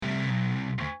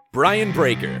Brian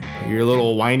Breaker. Your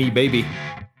little whiny baby.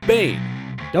 Bane.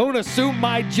 Don't assume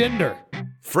my gender.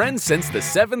 Friends since the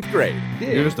 7th grade.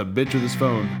 You're just a bitch with his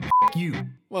phone. F*** you.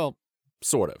 Well,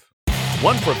 sort of.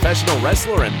 One professional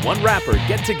wrestler and one rapper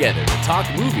get together to talk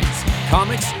movies,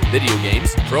 comics, video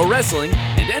games, pro wrestling,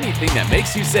 and anything that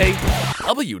makes you say,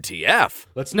 WTF.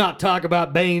 Let's not talk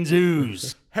about Bane's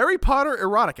ooze. Harry Potter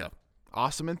erotica.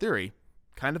 Awesome in theory,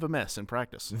 kind of a mess in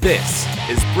practice. This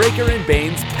is Breaker and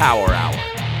Bane's Power Hour.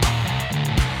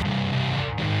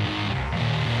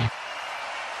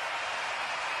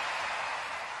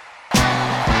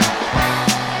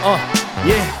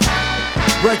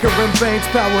 Yeah. Breaker and Bane's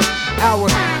Power Hour.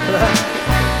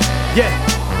 Yeah.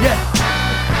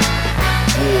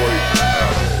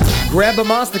 Grab a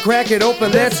monster, crack it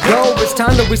open, let's go. It's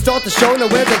time that we start the show, no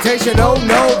hesitation, oh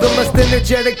no. The most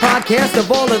energetic podcast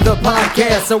of all of the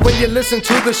podcasts. So when you listen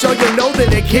to the show, you know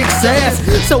that it kicks ass.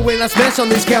 So when I smash on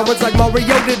these cowards like Mario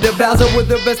did to Bowser, with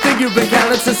the best thing you've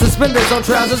encountered since suspenders on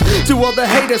trousers. To all the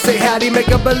haters, say howdy, make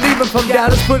a believer from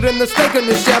doubters. Put in the steak in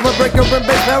the shower, Breaker and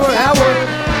Bane's Power Hour.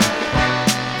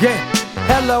 Yeah,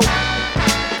 hello.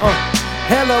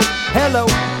 Hello.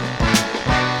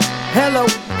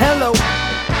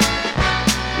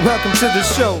 Welcome to the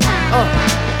show.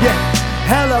 Yeah.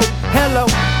 Hello.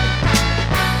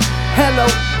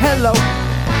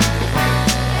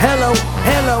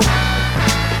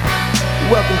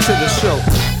 Welcome to the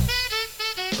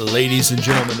show. Ladies and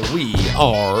gentlemen, we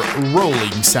are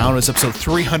Rolling Sound. It's episode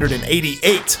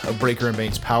 388 of Breaker and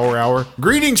Bane's Power Hour.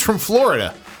 Greetings from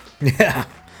Florida. Yeah.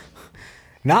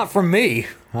 Not from me.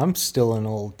 I'm still in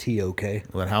old TOK. Well,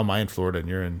 then how am I in Florida and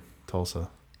you're in Tulsa?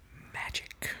 Magic.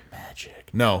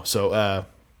 No, so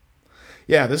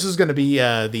yeah, this is going to be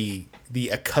the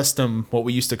accustomed, what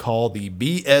we used to call the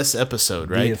BS episode,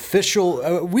 right? The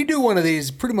official. We do one of these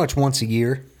pretty much once a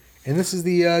year, and this is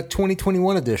the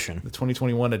 2021 edition. The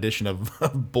 2021 edition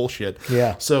of bullshit.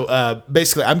 Yeah. So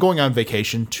basically, I'm going on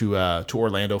vacation to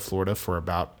Orlando, Florida, for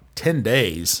about 10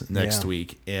 days next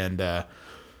week, and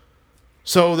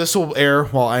so this will air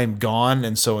while I'm gone.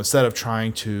 And so instead of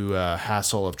trying to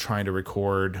hassle of trying to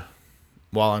record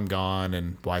while I'm gone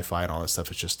and Wi-Fi and all that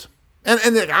stuff, it's just and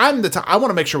I'm I want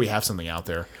to make sure we have something out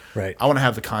there. Right. I want to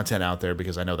have the content out there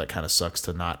because I know that kind of sucks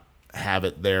to not have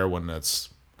it there when it's.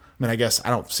 I mean, I guess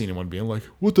I don't see anyone being like,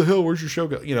 "What the hell? Where's your show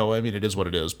go?" You know, I mean, it is what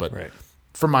it is. But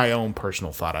for my own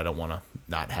personal thought, I don't want to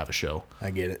not have a show.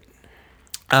 I get it.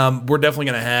 We're definitely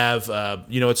going to have,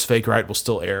 It's Fake Right will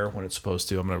still air when it's supposed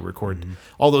to. I'm going to record.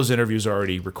 All those interviews are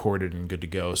already recorded and good to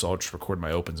go, so I'll just record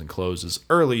my opens and closes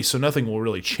early, so nothing will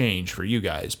really change for you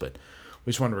guys, but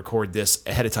we just want to record this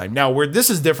ahead of time. Now, where this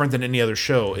is different than any other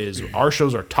show is our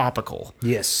shows are topical.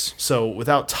 Yes. So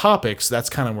without topics, that's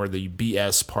kind of where the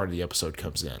BS part of the episode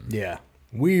comes in. Yeah.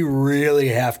 We really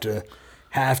have to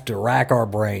rack our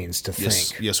brains to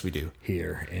think. Yes, we do.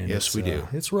 Here. And yes, we do.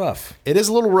 It's rough. It is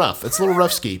a little rough. It's a little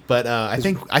rough ski, but I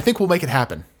think we'll make it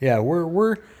happen. Yeah,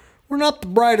 we're not the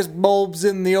brightest bulbs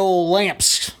in the old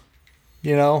lamps.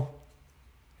 You know,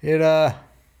 it's a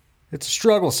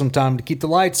struggle sometimes to keep the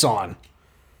lights on.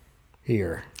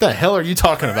 Here. What the hell are you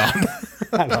talking about?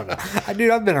 I don't know.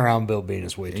 I've been around Bill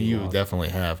Venus way too long. You definitely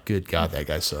have. Good God, that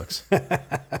guy sucks.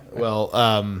 Well,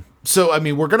 so I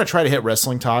mean, we're gonna try to hit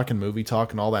wrestling talk and movie talk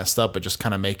and all that stuff, but just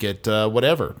kind of make it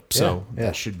whatever. So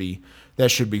that should be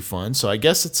fun. So I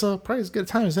guess it's probably as good a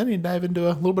time as any to dive into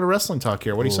a little bit of wrestling talk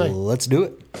here. What do you say? Let's do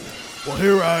it. Well,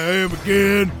 here I am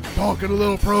again, talking a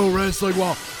little pro wrestling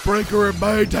while Breaker and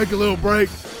Bane take a little break,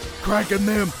 cracking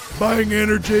them bang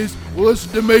energies. Well,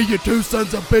 listen to me, you two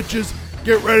sons of bitches.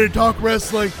 Get ready to talk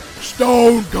wrestling.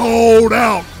 Stone Cold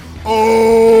out.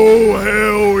 Oh,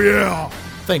 hell yeah.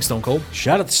 Thanks, Stone Cold.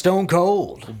 Shout out to Stone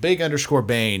Cold. Big _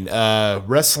 Bane.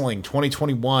 Wrestling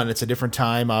 2021. It's a different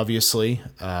time, obviously.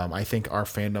 I think our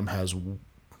fandom has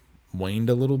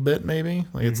waned a little bit, maybe.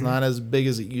 Like it's not as big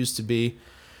as it used to be.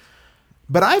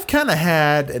 But I've kind of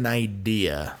had an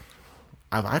idea.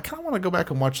 I kind of want to go back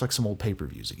and watch like some old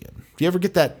pay-per-views again. Do you ever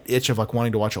get that itch of like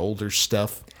wanting to watch older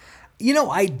stuff? You know,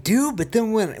 I do, but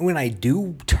then when I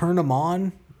do turn them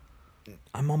on,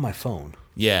 I'm on my phone.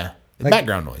 Yeah. Like,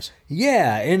 background noise.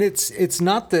 Yeah, and it's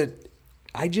not that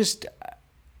I just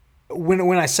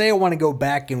when I say I want to go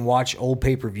back and watch old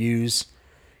pay-per-views,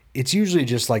 it's usually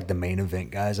just like the main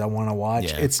event guys I want to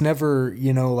watch. Yeah. It's never,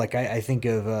 like I think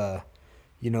of the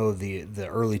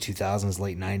early 2000s,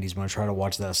 late 90s when I try to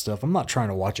watch that stuff. I'm not trying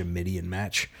to watch a Midian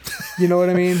match. You know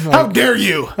what I mean? Like, how dare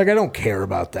you? Like I don't care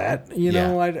about that. You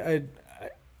know,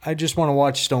 I just want to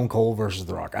watch Stone Cold versus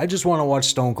The Rock. I just want to watch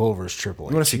Stone Cold versus Triple H.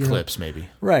 You want to see clips, maybe?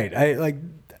 Right.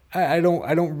 I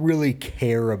don't really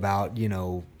care about,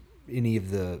 any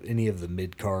of the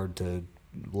mid card to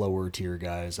lower tier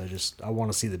guys. I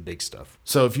want to see the big stuff.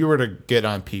 So if you were to get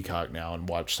on Peacock now and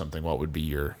watch something, what would be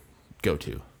your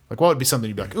go-to? Like, what would be something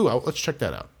you'd be like, ooh, let's check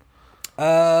that out?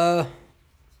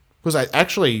 Because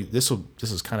this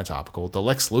is kind of topical. The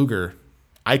Lex Luger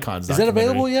Icons. Is that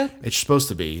available documentary, yet? It's supposed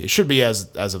to be. It should be as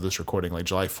of this recording, like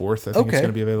July 4th. I think it's going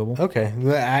to be available. Okay,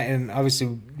 and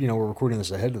obviously, we're recording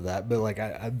this ahead of that, but like,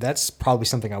 that's probably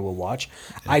something I will watch.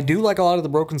 Yeah. I do like a lot of the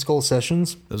Broken Skull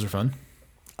sessions. Those are fun.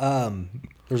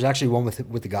 There's actually one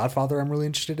with the Godfather I'm really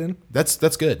interested in. That's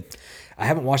good. I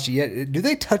haven't watched it yet. Do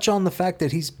they touch on the fact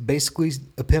that he's basically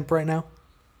a pimp right now,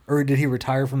 or did he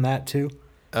retire from that too?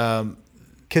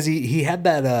 Because he had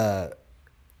that.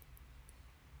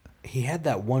 He had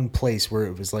that one place where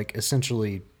it was like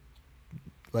essentially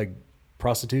like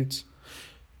prostitutes.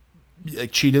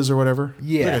 Like cheetahs or whatever?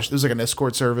 Yeah. It was like an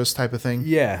escort service type of thing.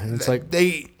 Yeah. And it's like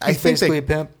he's basically a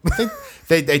pimp. I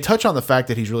think they touch on the fact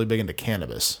that he's really big into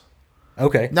cannabis.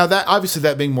 Okay. Now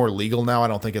that being more legal now, I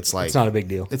don't think it's like... It's not a big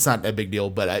deal. It's not a big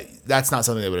deal, but that's not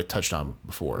something they would have touched on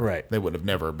before. Right. They would have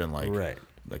never been like... Right.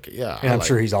 Like, yeah. And I'm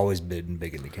sure he's always been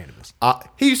big into cannabis.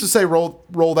 He used to say, roll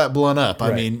that blunt up. I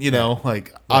Right. mean,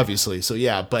 obviously. So,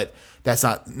 yeah, but that's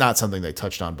not something they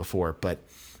touched on before. But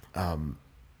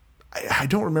I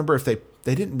don't remember if they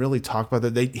didn't really talk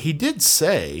about that. He did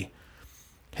say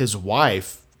his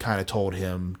wife kind of told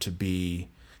him to be,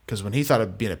 because when he thought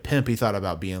of being a pimp, he thought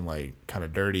about being like kind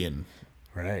of dirty and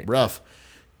rough.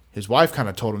 His wife kind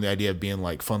of told him the idea of being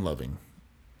like fun loving.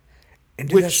 And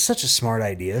dude, that's such a smart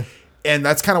idea. And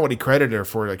that's kind of what he credited her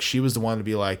for. Like, she was the one to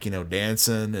be like,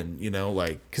 dancing and,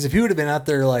 like... Because if he would have been out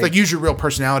there like... use your real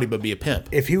personality, but be a pimp.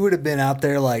 If he would have been out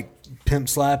there like pimp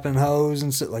slapping hoes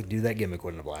and stuff, dude, that gimmick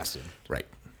wouldn't have lasted. Right.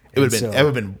 It would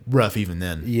have been rough even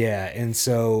then. Yeah. And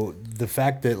so the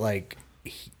fact that like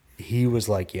he was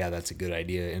like, yeah, that's a good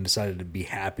idea, and decided to be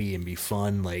happy and be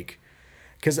fun, like...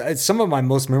 Because some of my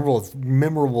most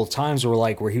memorable times were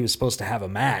like where he was supposed to have a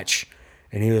match,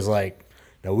 and he was like,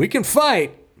 no, we can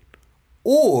fight,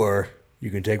 or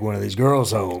you can take one of these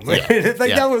girls home. Yeah.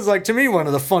 That was like, to me, one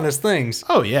of the funnest things.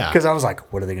 Oh, yeah. Because I was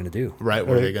like, what are they going to do? Right.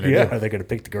 What are they going to do? Are they going to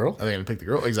pick the girl? Are they going to pick the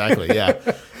girl? Exactly. Yeah.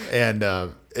 and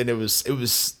it was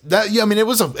that. Yeah. I mean, it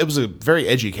was a very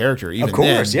edgy character. Even of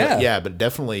course. then, Yeah. But, yeah. But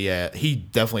definitely, he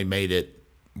definitely made it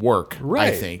work.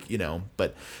 Right. I think,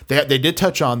 But they did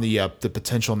touch on the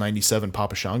potential '97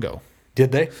 Papa Shango.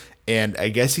 Did they? And I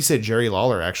guess he said Jerry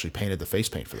Lawler actually painted the face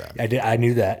paint for that. I did. I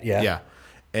knew that. Yeah. Yeah.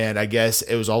 And I guess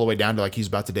it was all the way down to like he's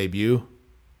about to debut,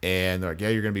 and they're like, "Yeah,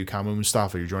 you're going to be Kamu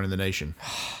Mustafa. You're joining the nation."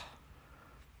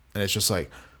 And it's just like,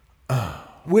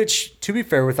 which, to be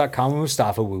fair, without Kamu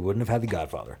Mustafa, we wouldn't have had the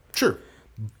Godfather. Sure.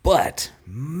 But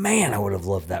man, I would have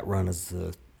loved that run as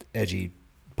the edgy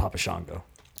Papa Shango.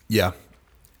 Yeah.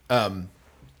 Why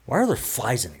are there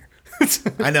flies in here?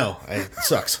 I know it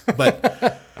sucks, but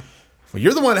well,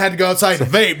 you're the one that had to go outside and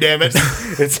vape. Damn it!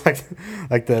 It's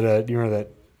like that. Do you remember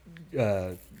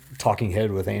that talking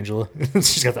head with Angela?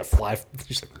 She's got that fly.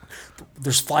 She's like,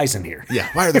 "There's flies in here." Yeah.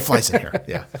 Why are there flies in here?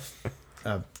 Yeah.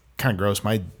 Kind of gross.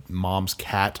 My mom's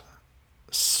cat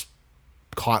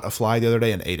caught a fly the other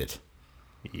day and ate it.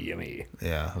 Yummy.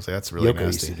 Yeah. I was like, that's really Yoko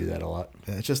nasty. used to do that a lot.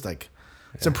 Yeah, it's just like,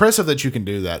 it's impressive that you can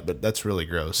do that, but that's really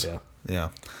gross. Yeah. Yeah.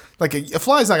 Like a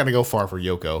fly's not going to go far for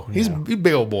Yoko. He's a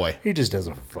big old boy. He just does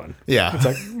it for fun. Yeah.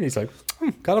 He's like,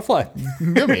 got a fly.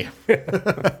 Yummy.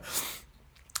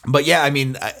 But yeah, I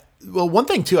mean, one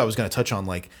thing too I was going to touch on,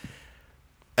 like,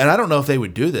 and I don't know if they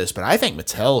would do this, but I think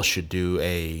Mattel should do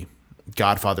a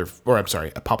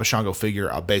a Papa Shango figure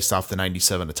based off the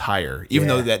 '97 attire, even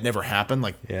though that never happened.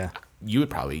 Like,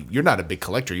 you're not a big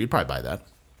collector, you'd probably buy that.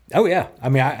 Oh yeah, I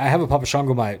mean, I have a Papa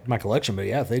Shango in my collection, but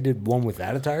yeah, if they did one with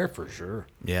that attire, for sure.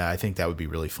 Yeah, I think that would be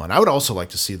really fun. I would also like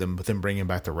to see them bringing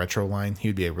back the retro line. He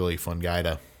would be a really fun guy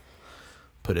to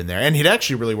put in there, and he'd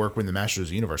actually really work with the Masters of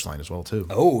the Universe line as well too.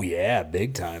 Oh yeah,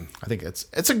 big time. I think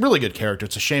it's a really good character.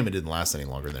 It's a shame it didn't last any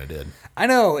longer than it did. I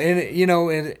know, and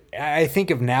and I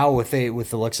think of now with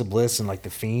Alexa Bliss and like the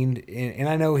Fiend, and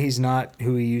I know he's not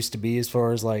who he used to be as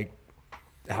far as like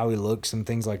how he looks and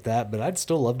things like that, but I'd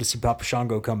still love to see Papa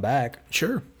Shango come back.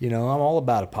 Sure. I'm all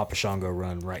about a Papa Shango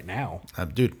run right now.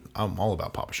 Dude, I'm all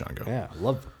about Papa Shango. Yeah,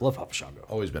 love Papa Shango.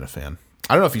 Always been a fan.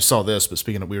 I don't know if you saw this, but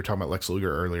speaking of, we were talking about Lex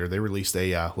Luger earlier. They released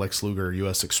a Lex Luger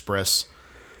U.S. Express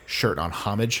shirt on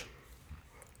Homage.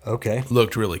 Okay.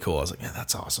 Looked really cool. I was like, yeah,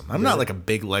 that's awesome. I'm not like a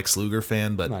big Lex Luger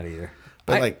fan, but... Not either.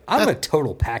 But I'm a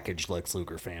total package Lex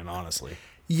Luger fan, honestly.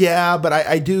 Yeah, but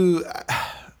I do...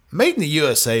 Made in the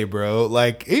USA, bro.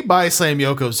 Like, he body slammed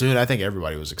Yokozuna. I think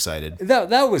everybody was excited.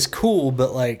 That was cool,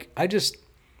 but like,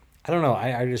 I don't know.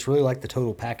 I just really like the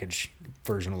total package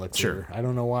version of Lex Sure. Luger. I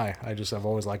don't know why. I've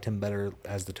always liked him better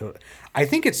as the total. I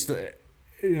think it's the.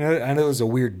 I know it's a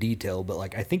weird detail, but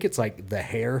like I think it's like the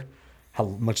hair, how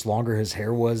much longer his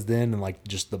hair was then, and like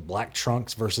just the black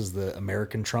trunks versus the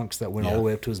American trunks that went all the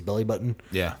way up to his belly button.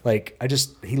 Yeah. Like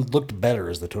he looked better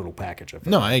as the total package. I feel.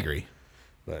 No, I agree.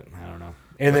 But I don't know.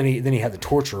 And then he had the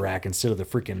torture rack instead of the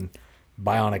freaking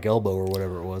bionic elbow or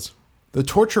whatever it was. The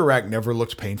torture rack never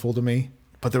looked painful to me,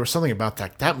 but there was something about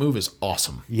that. That move is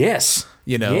awesome. Yes.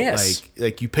 You know, Yes.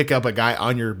 like you pick up a guy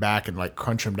on your back and like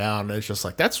crunch him down. And it's just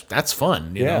like that's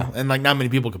fun. You Yeah. know? And like not many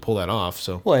people can pull that off.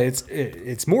 So Well,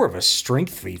 it's more of a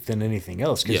strength feat than anything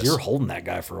else because Yes. you're holding that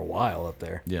guy for a while up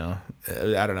there. yeah,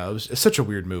 I don't know. It's such a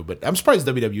weird move, but I'm surprised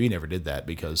WWE never did that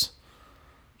because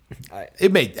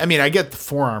it made. I mean, I get the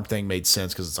forearm thing made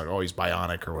sense because it's like, oh, he's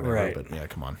bionic or whatever. Right. But yeah,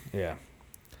 come on, Yeah.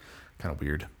 kind of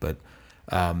weird. But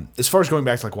as far as going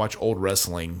back to like watch old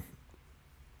wrestling,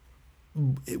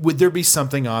 would there be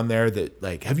something on there that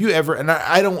like have you ever? And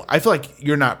I don't. I feel like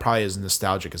you're not probably as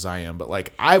nostalgic as I am, but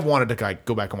like I've wanted to like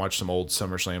go back and watch some old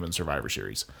SummerSlam and Survivor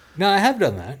Series. No, I have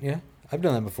done that. Yeah. I've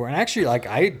done that before. And actually, like,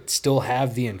 I still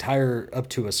have the entire, up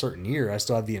to a certain year, I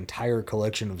still have the entire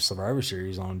collection of Survivor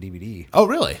Series on DVD. Oh,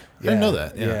 really? I didn't know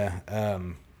that. Yeah.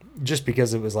 Just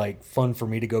because it was, like, fun for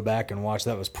me to go back and watch.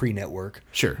 That was pre-network.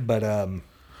 Sure. But, Well,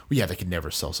 yeah, they could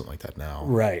never sell something like that now.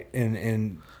 right.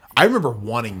 And I remember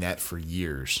wanting that for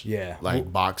years. Yeah. Like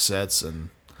box sets, and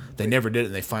they never did it,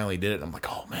 and they finally did it. And I'm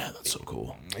like, oh, man, that's so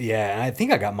cool. yeah, and I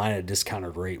think I got mine at a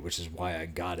discounted rate, which is why I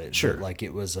got it. Sure. But, like,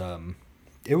 it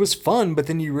was fun, but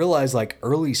then you realize, like,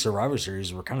 early Survivor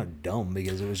Series were kind of dumb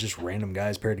because it was just random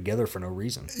guys paired together for no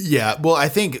reason. Yeah, well, I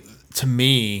think to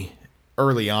me,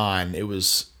 early on, it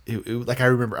was like I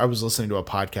remember I was listening to a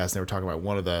podcast and they were talking about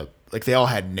one of the like they all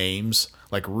had names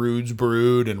like Rude's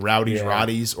Brood and Rowdy's Yeah.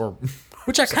 Roddies or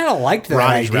Which I kind of liked that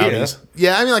Roddy's idea. Rowdies.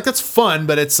 Yeah, I mean like that's fun,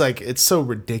 but it's like it's so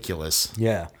ridiculous.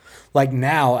 Yeah. Like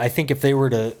now, I think if they were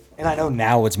to, and I know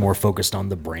now it's more focused on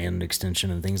the brand extension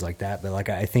and things like that, but like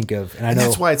I think of, and I And know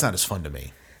that's why it's not as fun to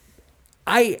me.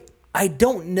 I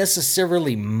don't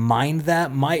necessarily mind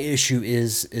that. My issue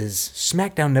is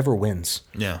SmackDown never wins.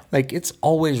 Yeah. Like it's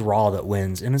always Raw that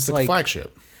wins, and it's It's like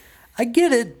flagship. I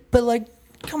get it, but like,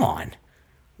 come on,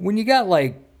 when you got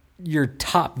like your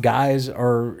top guys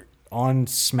are on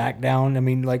SmackDown. I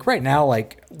mean, like right now,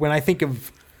 like when I think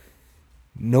of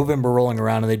November rolling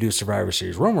around and they do Survivor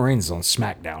Series, Roman Reigns is on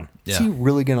SmackDown. Is Yeah. he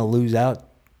really going to lose out?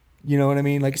 You know what I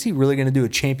mean? Like, is he really going to do a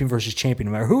champion versus champion,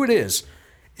 no matter who it is?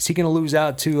 Is he going to lose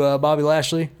out to Bobby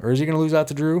Lashley, or is he going to lose out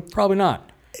to Drew? Probably not.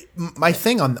 My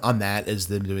thing on that is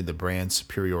them doing the brand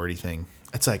superiority thing.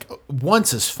 It's like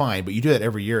once is fine, but you do that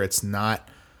every year. It's not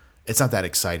that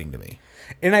exciting to me.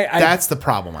 And That's the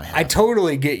problem I have. I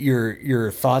totally get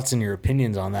your thoughts and your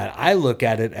opinions on that. I look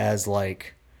at it as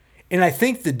like, and I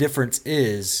think the difference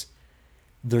is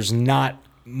there's not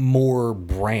more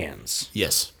brands.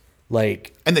 Yes.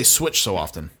 Like And they switch so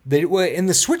often. and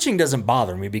the switching doesn't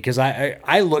bother me because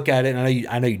I look at it, and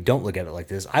I know you don't look at it like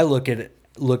this. I look at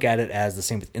it as the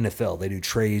same with NFL. They do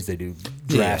trades, they do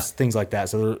drafts, things like that.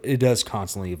 So it does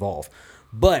constantly evolve.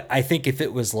 But I think if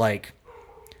it was like,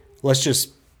 let's just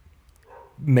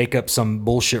make up some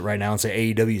bullshit right now and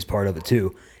say AEW is part of it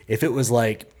too. If it was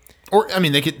like, Or I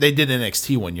mean, they did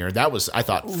NXT one year. That was I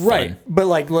thought fun. right, but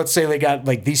like let's say they got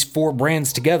like these 4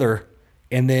 brands together,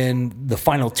 and then the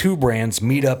final 2 brands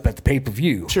meet up at the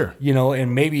pay-per-view. Sure. You know,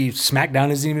 and maybe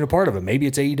SmackDown isn't even a part of it. Maybe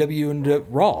it's AEW and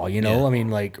Raw, you know? Yeah. I mean,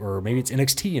 like, or maybe it's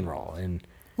NXT and Raw. And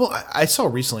Well, I saw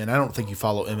recently, and I don't think you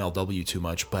follow MLW too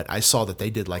much, but I saw that they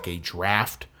did like a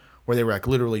draft where they were like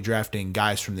literally drafting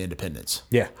guys from the independents.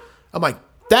 yeah. I'm like,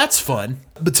 that's fun.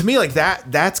 But to me, like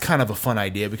that's kind of a fun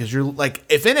idea because you're like,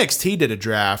 if NXT did a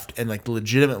draft and like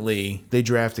legitimately they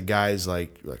drafted guys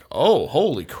like oh,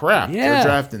 holy crap, Yeah. they're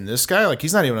drafting this guy. Like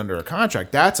he's not even under a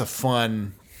contract. That's a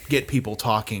fun get people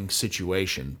talking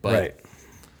situation. But Right.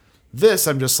 this,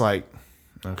 I'm just like,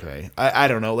 okay, I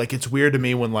don't know. Like it's weird to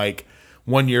me when like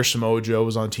one year Samoa Joe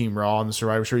was on Team Raw in the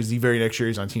Survivor Series, the very next year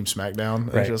he's on Team SmackDown.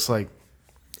 It's Right. just like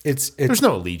It's there's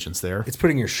no allegiance there. it's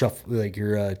putting your shuffle, like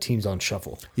your teams on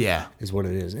shuffle Yeah. is what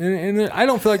it is. And I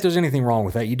don't feel like there's anything wrong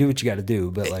with that. You do what you got to do,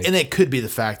 but like, And it could be the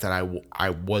fact that I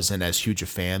wasn't as huge a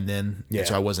fan then, Yeah.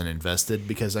 so I wasn't invested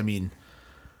because I mean,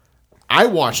 I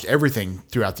watched everything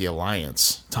throughout the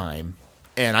Alliance time,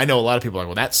 and I know a lot of people are like,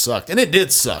 well, that sucked, and it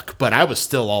did suck, but I was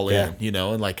still all in, Yeah. you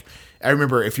know, and like I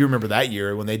remember if you remember that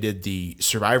year when they did the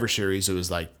Survivor Series, it was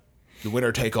like the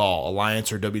winner take all,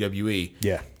 Alliance or WWE.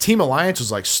 Yeah. Team Alliance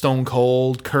was like Stone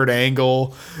Cold, Kurt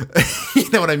Angle. You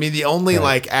know what I mean? The only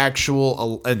like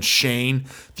actual, and Shane,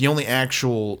 the only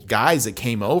actual guys that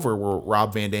came over were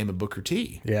Rob Van Dam and Booker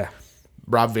T. Yeah.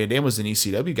 Rob Van Dam was an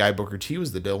ECW guy. Booker T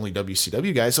was the only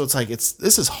WCW guy. So it's like,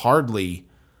 this is hardly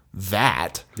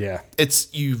that. Yeah.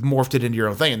 You've morphed it into your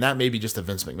own thing. And that may be just a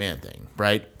Vince McMahon thing,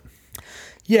 right?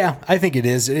 Yeah, I think it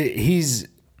is. He's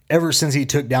ever since he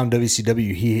took down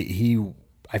WCW,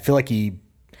 I feel like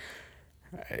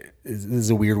this is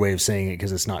a weird way of saying it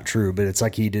because it's not true, but it's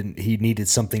like he needed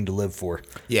something to live for.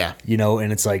 Yeah. You know,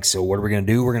 and it's like, so what are we going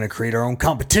to do? We're going to create our own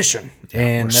competition.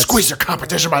 And squeeze their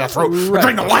competition by the throat. Right.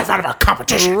 Bring the life out of our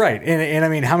competition. Right. And I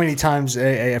mean, how many times,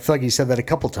 I feel like he said that a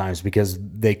couple times because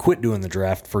they quit doing the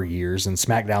draft for years and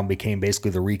SmackDown became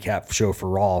basically the recap show for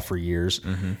Raw for years.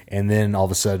 Mm-hmm. And then all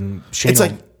of a sudden, Shane...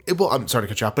 I'm sorry to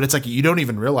cut you off, but it's like you don't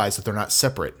even realize that they're not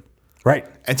separate. Right.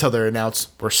 Until they're announced,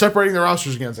 we're separating the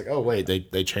rosters again. It's like, oh, wait,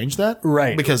 they changed that?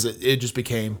 Right. Because it just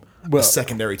became a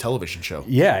secondary television show.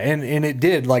 Yeah, and it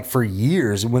did, like, for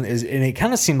years. And it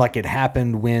kind of seemed like it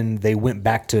happened when they went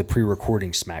back to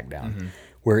pre-recording SmackDown,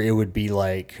 where it would be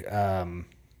like,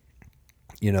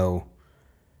 you know...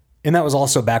 And that was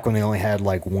also back when they only had,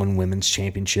 like, one women's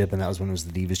championship, and that was when it was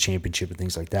the Divas Championship and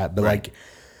things like that. But, like,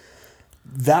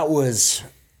 that was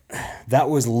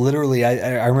literally,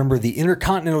 I remember the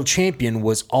Intercontinental Champion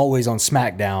was always on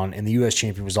SmackDown and the U.S.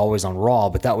 Champion was always on Raw,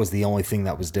 but that was the only thing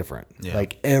that was different. Yeah.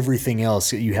 Like everything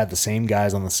else, you had the same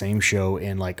guys on the same show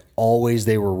and like always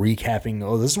they were recapping,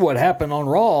 oh, this is what happened on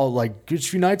Raw like just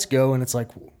a few nights ago. And it's like,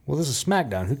 well, this is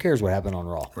SmackDown. Who cares what happened on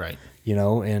Raw? Right. You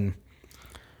know, and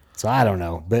so I don't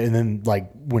know. But and then like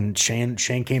when Shane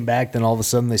came back, then all of a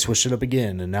sudden they switched it up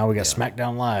again. And now we got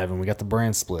SmackDown Live and we got the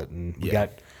brand split and we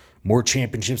got more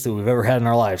championships than we've ever had in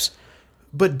our lives.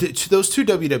 But those two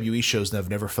WWE shows have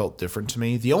never felt different to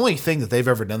me. The only thing that they've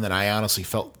ever done that I honestly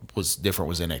felt was different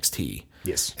was NXT.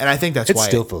 Yes. And I think that's why it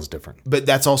still feels different. But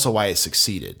that's also why it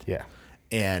succeeded. Yeah.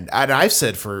 And I've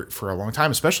said for a long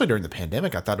time, especially during the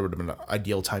pandemic, I thought it would have been an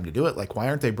ideal time to do it. Like, why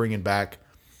aren't they bringing back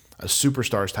a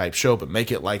Superstars type show, but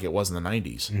make it like it was in the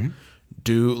 90s? Mm-hmm.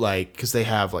 Do like, because they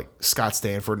have like Scott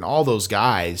Stanford and all those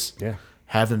guys. Yeah.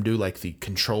 Have them do like the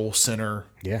control center,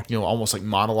 almost like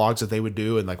monologues that they would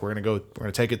do. And like, we're going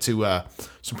to take it to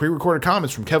some pre-recorded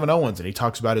comments from Kevin Owens. And he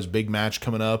talks about his big match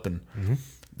coming up and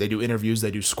they do interviews,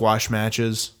 they do squash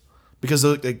matches because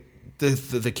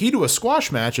the key to a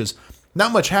squash match is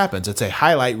not much happens. It's a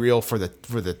highlight reel for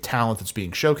the talent that's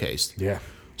being showcased. Yeah.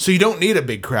 So you don't need a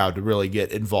big crowd to really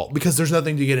get involved because there's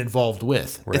nothing to get involved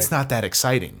with. Right. It's not that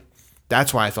exciting.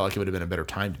 That's why I felt like it would have been a better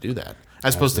time to do that.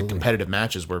 As opposed to competitive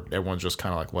matches where everyone's just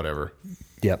kind of like, whatever.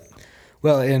 Yep.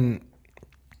 Well, and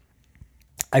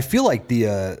I feel like you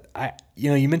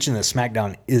mentioned that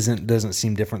SmackDown doesn't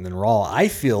seem different than Raw. I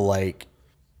feel like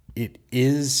it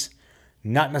is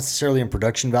not necessarily in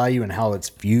production value and how it's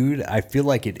viewed. I feel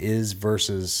like it is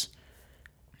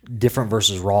different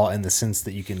versus Raw in the sense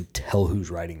that you can tell who's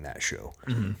writing that show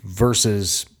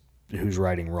versus who's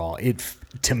writing Raw.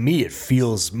 To me, it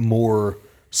feels more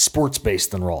sports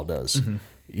based than Raw does, and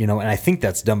I think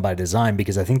that's done by design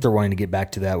because I think they're wanting to get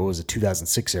back to that. What was it,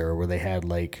 2006 era where they had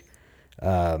like,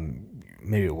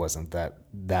 maybe it wasn't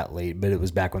that late, but it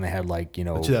was back when they had like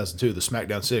 2002, the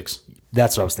SmackDown 6.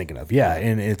 That's what I was thinking of. Yeah,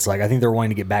 and it's like I think they're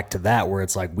wanting to get back to that where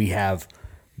it's like we have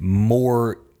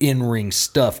more in ring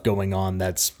stuff going on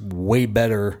that's way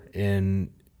better, and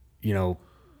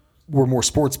we're more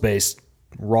sports based.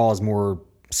 Raw is more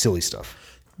silly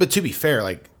stuff. But to be fair,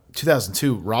 like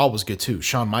 2002, Raw was good too.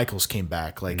 Shawn Michaels came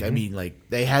back. Like, I mean, like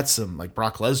they had some, like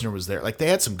Brock Lesnar was there. Like they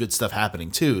had some good stuff happening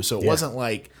too. So it wasn't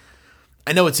like,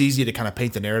 I know it's easy to kind of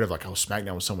paint the narrative like, oh,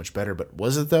 SmackDown was so much better, but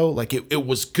was it though? Like it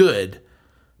was good,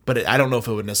 but I don't know if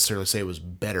I would necessarily say it was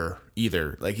better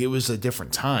either. Like it was a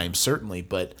different time, certainly,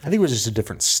 but I think it was just a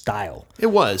different style. It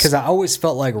was. Because I always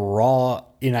felt like Raw,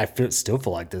 and I still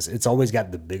feel like this, it's always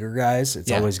got the bigger guys.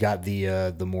 It's always got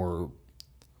the more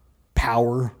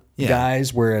power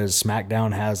guys, whereas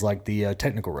SmackDown has like the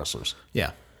technical wrestlers.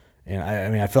 Yeah. And I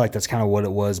mean, I feel like that's kind of what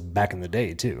it was back in the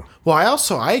day too. Well,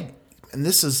 and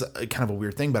this is kind of a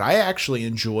weird thing, but I actually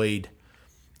enjoyed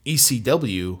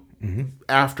ECW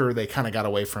after they kind of got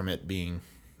away from it being,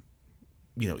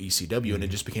 ECW and it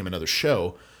just became another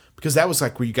show, because that was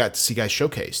like where you got to see guys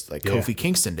showcased. Like Kofi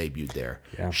Kingston debuted there.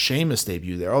 Yeah. Sheamus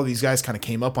debuted there. All these guys kind of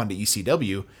came up onto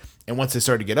ECW. And once they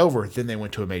started to get over, then they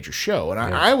went to a major show. And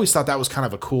I always thought that was kind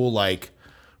of a cool, like,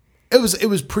 it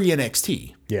was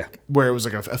pre-NXT. Yeah. Where it was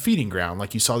like a feeding ground.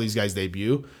 Like, you saw these guys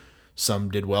debut. Some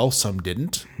did well, some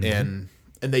didn't. And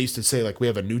they used to say, like, we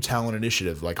have a new talent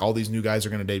initiative. Like, all these new guys are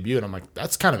going to debut. And I'm like,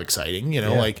 that's kind of exciting.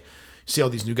 Like, see all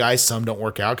these new guys. Some don't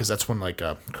work out because that's when like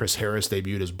Chris Harris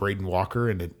debuted as Braden Walker,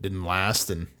 and it didn't last.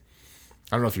 And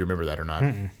I don't know if you remember that or not.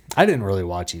 I didn't really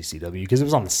watch ECW because it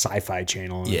was on the Sci-Fi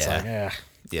Channel. And it's Yeah. like, eh.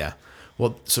 Yeah.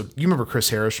 Well, so you remember Chris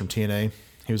Harris from TNA?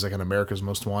 He was like on America's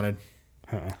Most Wanted.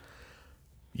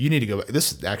 You need to go back.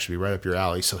 This is actually right up your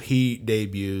alley. So he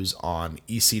debuts on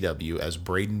ECW as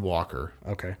Braden Walker,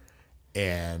 Okay.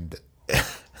 and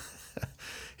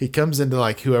he comes into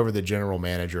like whoever the general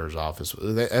manager's office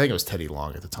was. I think it was Teddy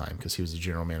Long at the time because he was the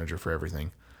general manager for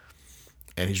everything.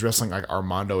 And he's wrestling like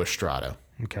Armando Estrada.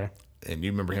 Okay. And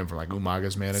you remember him from like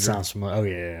Umaga's manager? Sounds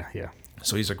familiar. Oh, yeah.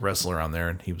 So he's like wrestler on there,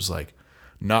 and he was like,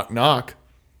 knock, knock.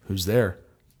 Who's there?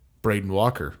 Braden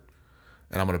Walker.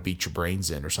 And I'm going to beat your brains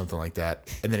in or something like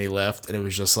that. And then he left, and it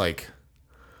was just like,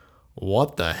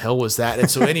 what the hell was that?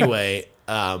 And so anyway,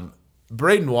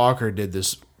 Braden Walker did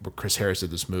this, Chris Harris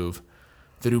did this move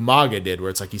that Umaga did, where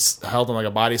it's like he held him like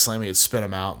a body slam, he would spin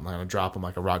him out and kind of drop him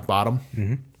like a rock bottom.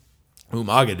 Mm-hmm.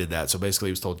 Umaga did that. So basically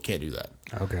he was told, you can't do that.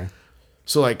 Okay.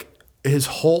 So like his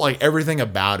whole, like everything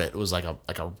about it was like a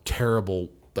terrible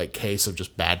like case of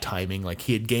just bad timing. Like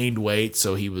he had gained weight,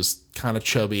 so he was kind of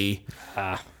chubby.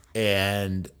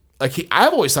 And like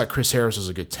I've always thought Chris Harris was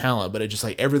a good talent, but it just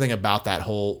like everything about that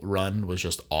whole run was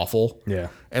just awful. Yeah.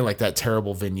 And like that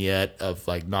terrible vignette of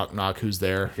like knock knock, who's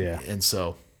there? Yeah. And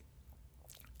so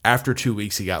after 2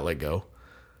 weeks he got let go.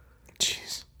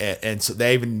 Jeez. And so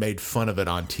they even made fun of it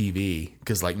on TV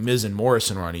because like Miz and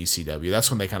Morrison were on ECW.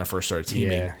 That's when they kind of first started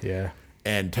teaming. Yeah.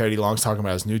 And Teddy Long's talking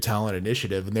about his new talent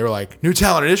initiative, and they were like, "New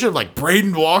talent initiative, like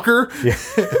Braden Walker." Yeah.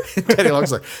 And Teddy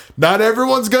Long's like, "Not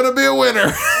everyone's gonna be a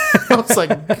winner." I was like,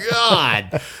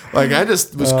 "God!" Like I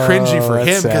just was cringy for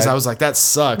him because I was like, "That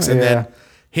sucks." And then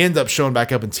he ended up showing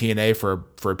back up in TNA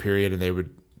for a period, and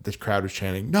the crowd was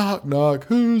chanting, "Knock knock,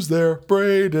 who's there?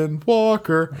 Braden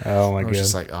Walker." Oh my I was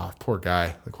just like, "Oh, poor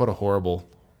guy! Like what a horrible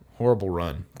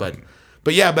run." But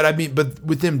I mean,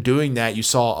 with them doing that, you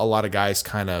saw a lot of guys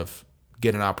kind of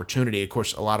get an opportunity. Of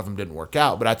course, a lot of them didn't work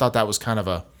out, but I thought that was kind of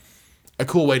a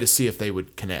cool way to see if they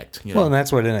would connect. You know? Well, and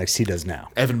that's what NXT does now.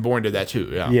 Evan Bourne did that too.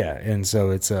 Yeah. Yeah, and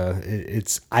so it's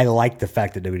I like the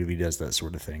fact that WWE does that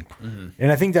sort of thing,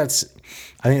 and I think that's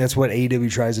what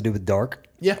AEW tries to do with Dark.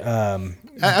 Yeah.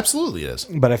 Absolutely it is.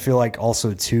 But I feel like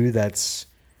also too it's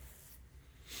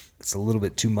a little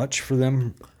bit too much for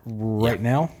them right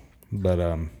now. But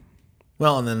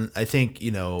well, and then I think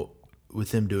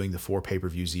with them doing the 4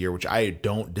 pay-per-views a year, which I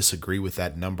don't disagree with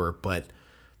that number, but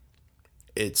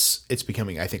it's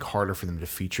becoming, I think, harder for them to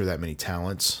feature that many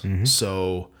talents. Mm-hmm.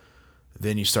 So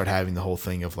then you start having the whole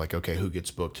thing of like, okay, who gets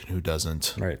booked and who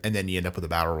doesn't. Right. And then you end up with a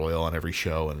battle royal on every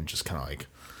show, and just kind of like,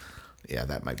 yeah,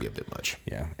 that might be a bit much.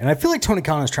 Yeah. And I feel like Tony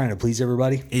Khan is trying to please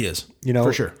everybody. He is.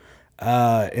 For sure.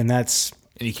 And that's...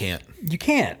 And you can't. You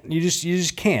can't. You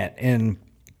just can't. And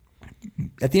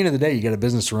at the end of the day, you got a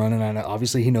business to run, and I know,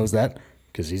 obviously he knows that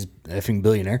because he's an effing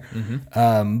billionaire.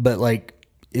 Mm-hmm. But like,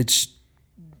 there's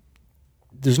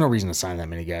no reason to sign that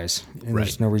many guys, and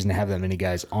there's no reason to have that many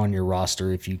guys on your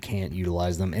roster if you can't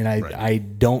utilize them. And I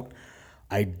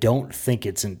don't think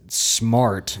it's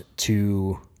smart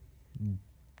to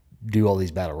do all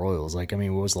these battle royals. Like, I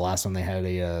mean, what was the last one they had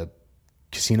a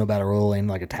casino battle royal and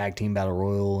like a tag team battle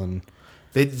royal and.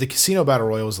 The Casino Battle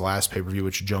Royal was the last pay-per-view,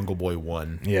 which Jungle Boy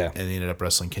won. Yeah. And they ended up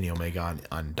wrestling Kenny Omega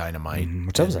on Dynamite.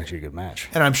 Which that was actually a good match.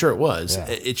 And I'm sure it was. Yeah.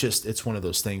 It's one of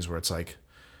those things where it's like,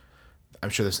 I'm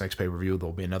sure this next pay-per-view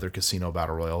there'll be another Casino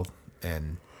Battle Royal,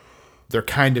 and they're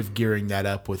kind of gearing that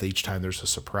up with each time there's a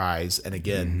surprise. And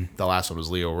again, the last one was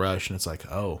Leo Rush, and it's like,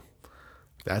 oh,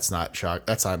 that's not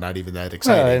even that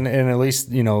exciting. And at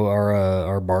least,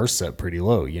 our bar's set pretty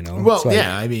low, Well, it's like,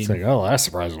 yeah, I mean, it's like, oh, that's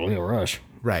surprising, Leo Rush.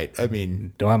 Right. I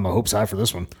mean, don't have my hopes high for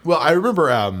this one. Well, I remember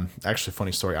actually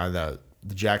funny story on the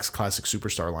Jack's Classic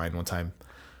Superstar line one time.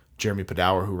 Jeremy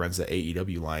Padower, who runs the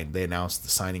AEW line, they announced the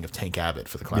signing of Tank Abbott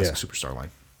for the Classic Superstar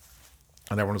line.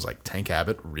 And everyone was like, Tank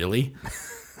Abbott? Really?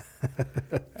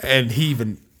 And he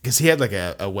even, because he had like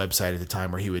a website at the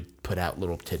time where he would put out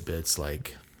little tidbits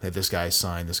like, hey, this guy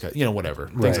signed, this guy, whatever,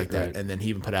 things like that. Right. And then he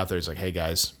even put out there, he's like, hey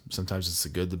guys, sometimes it's the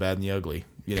good, the bad, and the ugly.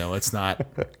 It's not.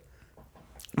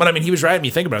 But I mean, he was right. I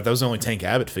mean, think about it. That was the only Tank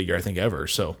Abbott figure I think ever.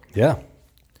 So yeah.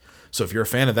 So if you're a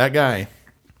fan of that guy,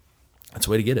 that's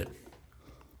the way to get it.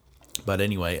 But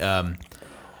anyway,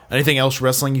 anything else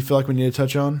wrestling you feel like we need to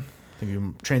touch on? I think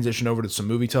we transition over to some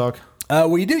movie talk.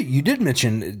 Well, you did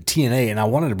mention TNA, and I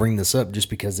wanted to bring this up just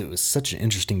because it was such an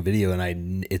interesting video, and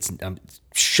I'm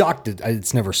shocked that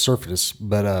it's never surfaced,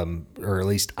 but or at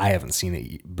least I haven't seen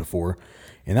it before.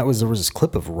 And there was this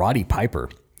clip of Roddy Piper.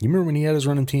 You remember when he had his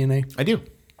run in TNA? I do.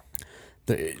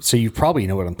 So you probably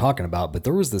know what I'm talking about, but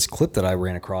there was this clip that I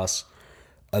ran across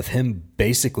of him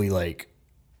basically like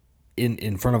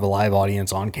in front of a live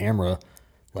audience on camera,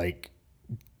 like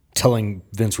telling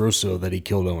Vince Russo that he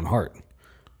killed Owen Hart.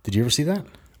 Did you ever see that?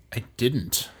 I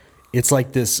didn't. It's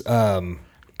like this.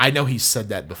 I know he said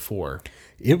that before.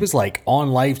 It was like on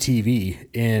live TV,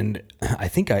 and I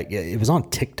think it was on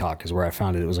TikTok is where I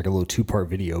found it. It was like a little 2-part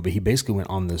video, but he basically went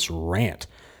on this rant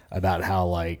about how,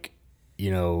 like,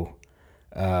 you know,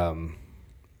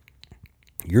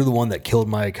 you're the one that killed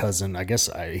my cousin. I guess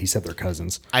he said they're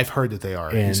cousins. I've heard that they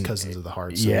are his And- cousins of the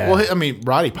heart. So. yeah. Well, I mean,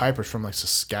 Roddy Piper's from like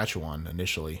Saskatchewan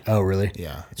initially. Oh, really?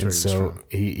 Yeah. That's And where he was so from.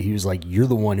 he was like, "You're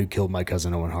the one who killed my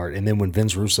cousin Owen Hart." And then when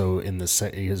Vince Russo in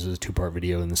the it was a 2-part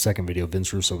video. In the second video,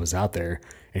 Vince Russo was out there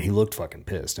and he looked fucking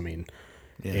pissed. I mean,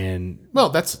 and Well,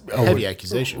 that's a heavy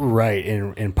accusation. right?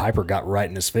 And Piper got right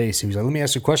in his face. He was like, "Let me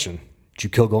ask you a question. Did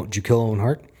you kill Owen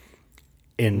Hart?"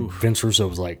 And Vince Russo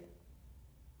was like,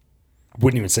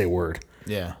 wouldn't even say a word.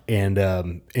 Yeah. And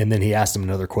then he asked him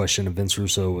another question, and Vince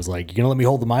Russo was like, "You gonna let me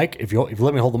hold the mic? If you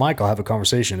let me hold the mic, I'll have a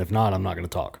conversation. If not, I'm not gonna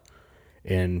talk."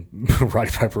 And Roddy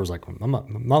Piper was like, I'm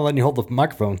not letting you hold the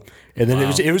microphone." And then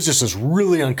it was just this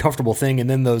really uncomfortable thing. And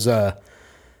then those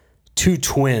 2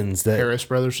 twins that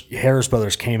Harris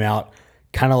Brothers came out,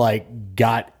 kind of like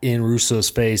got in Russo's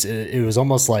face. It was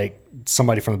almost like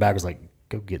somebody from the back was like,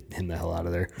 "Go get him the hell out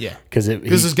of there." Yeah. because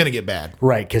This is going to get bad.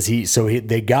 right, because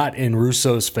they got in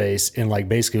Russo's face and like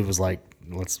basically was like,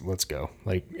 let's go,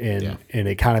 like, and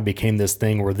it kind of became this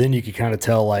thing where then you could kind of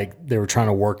tell like they were trying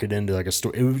to work it into like a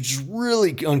story. It was just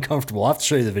really uncomfortable. I'll have to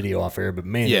show you the video off air, but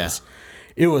man, Yeah.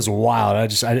 it was wild.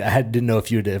 I didn't know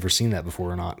if you had ever seen that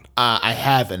before or not. I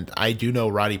haven't. I do know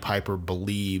Roddy Piper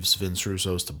believes Vince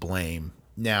Russo's to blame.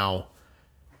 Now,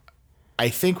 I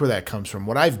think where that comes from,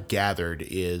 what I've gathered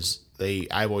is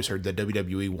I've always heard that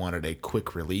WWE wanted a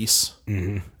quick release,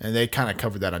 and they kind of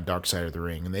covered that on Dark Side of the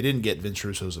Ring, and they didn't get Vince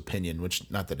Russo's opinion, which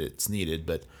not that it's needed,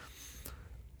 but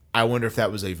I wonder if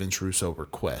that was a Vince Russo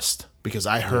request, because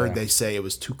I heard they say it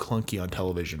was too clunky on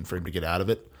television for him to get out of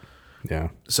it. Yeah,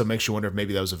 So it makes you wonder if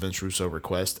maybe that was a Vince Russo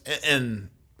request. And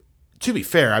to be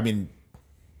fair, I mean,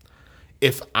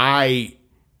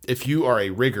 if you are a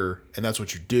rigger and that's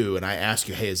what you do, and I ask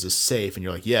you, "Hey, is this safe?" and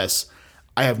you're like, "Yes,"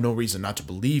 I have no reason not to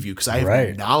believe you because I have Right.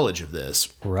 no knowledge of this.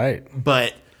 right.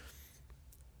 But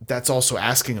that's also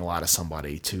asking a lot of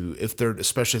somebody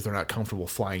especially if they're not comfortable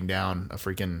flying down a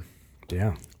freaking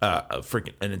Yeah,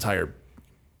 an entire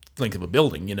length of a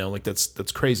building, like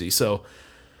that's crazy. So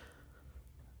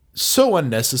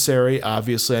unnecessary.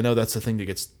 Obviously, I know that's the thing that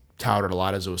gets touted a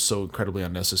lot, as it was so incredibly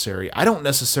unnecessary. I don't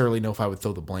necessarily know if I would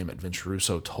throw the blame at Vince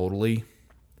Russo totally,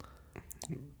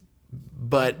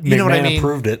 but you know what I mean.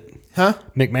 approved it. Huh?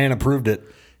 McMahon approved it.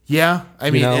 Yeah,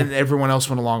 I mean, know? and everyone else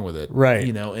went along with it, Right.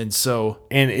 And so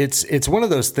And it's one of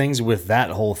those things with that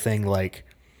whole thing, like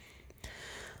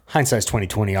hindsight's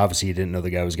 2020. Obviously, you didn't know the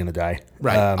guy was going to die,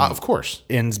 right, of course,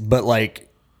 but like,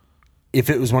 if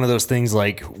it was one of those things,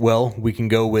 like, well, we can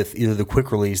go with either the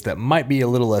quick release that might be a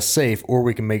little less safe, or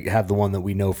we can have the one that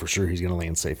we know for sure he's going to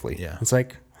land safely. Yeah. It's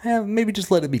like, maybe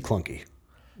just let it be clunky,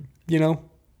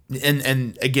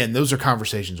 and again, those are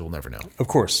conversations we'll never know. Of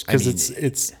course, because mean-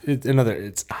 it's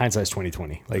hindsight's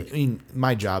 2020. Like, I mean,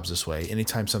 my job's this way.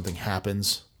 Anytime something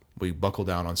happens, we buckle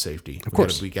down on safety. Of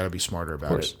course. we got to be smarter about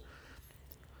course. it.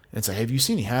 And it's like, have you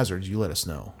seen any hazards? You let us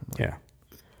know. yeah.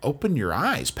 Open your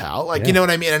eyes, pal. Like, Yeah. you know what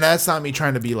I mean? And that's not me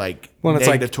trying to be like Well, it's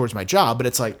negative like- towards my job, but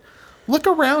it's like, look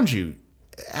around you,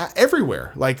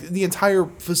 everywhere, like the entire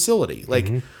facility. Like,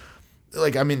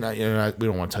 I mean, we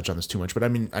don't want to touch on this too much, but I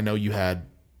mean, I know you had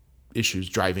issues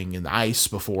driving in the ice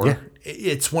before. Yeah.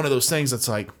 It's one of those things that's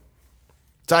like,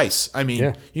 it's ice. I mean,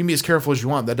 Yeah. you can be as careful as you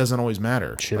want. That doesn't always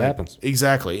matter. Shit Like, happens.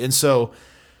 Exactly. And so,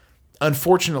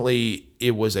 unfortunately,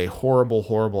 it was a horrible,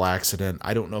 horrible accident.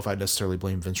 I don't know if I'd necessarily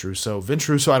blame Vince Russo. Vince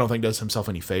Russo, I don't think does himself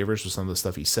any favors with some of the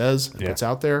stuff he says and puts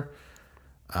out there,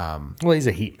 Well, he's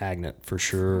a heat magnet for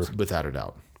sure. without a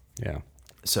doubt. Yeah.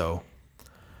 So,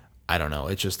 I don't know.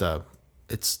 It's just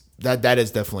that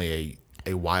is definitely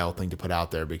a wild thing to put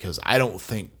out there, because I don't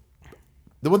think,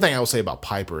 the one thing I will say about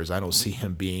Piper is I don't see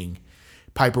him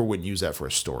Piper wouldn't use that for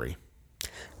a story.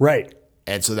 Right.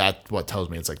 And so that's what tells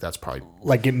me it's like, that's probably,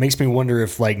 Like, it makes me wonder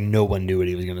if like no one knew what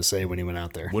he was going to say when he went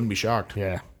out there. wouldn't be shocked.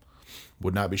 Yeah.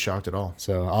 Would not be shocked at all.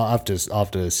 So I'll have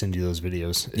to send you those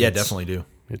videos. Yeah, It's- definitely do.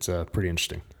 It's pretty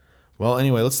interesting. Well,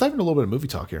 anyway, let's dive into a little bit of movie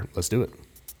talk here. Let's do it.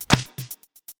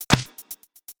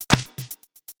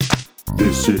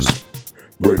 This is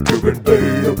Breaker and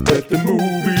Bane up at the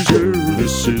movies. Yeah,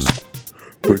 this is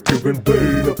Breaker and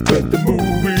Bane up at the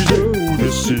movies. Yeah,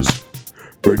 this is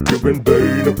Breaker and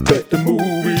Bane up at the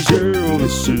movies. Yeah,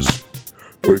 this is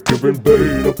Breaker and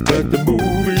Bane up at the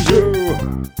movies, yo.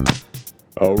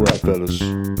 All right, fellas.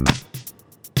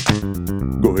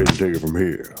 Go ahead and take it from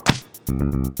here.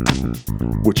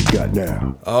 What you got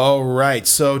now? All right,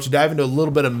 so to dive into a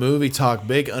little bit of movie talk,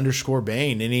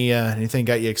 Big_Bane. Anything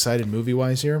got you excited movie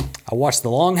wise here? I watched The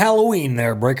Long Halloween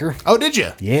there, Breaker. Oh, did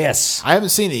you? Yes. I haven't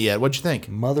seen it yet. What'd you think?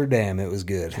 Mother damn, it was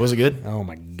good. Was it good? Oh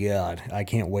my God. I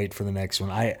can't wait for the next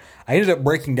one. I ended up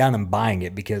breaking down and buying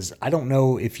it because I don't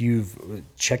know if you've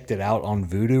checked it out on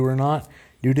Vudu or not.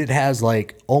 Dude, it has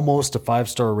like almost a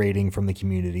 5-star rating from the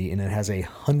community, and it has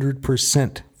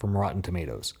 100% from Rotten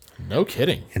Tomatoes. No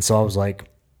kidding. And so I was like,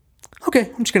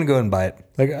 okay, I'm just going to go ahead and buy it.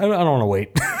 Like, I don't want to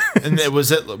wait. And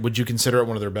would you consider it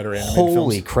one of their better animated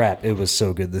Holy films? crap, it was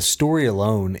so good. The story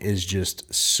alone is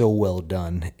just so well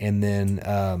done. And then,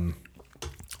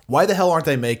 Why the hell aren't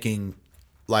they making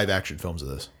live action films of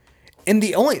this? and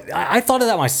I thought of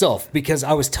that myself because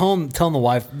I was telling the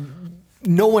wife,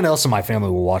 no one else in my family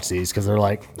will watch these because they're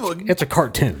like, it's a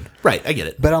cartoon. Right, I get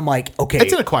it. But I'm like, okay.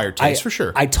 It's an acquired taste for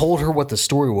sure. I told her what the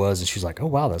story was, and she's like, oh,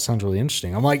 wow, that sounds really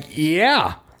interesting. I'm like,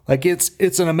 yeah. Like,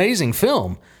 it's an amazing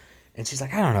film. And she's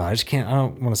like, I don't know. I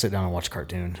don't want to sit down and watch a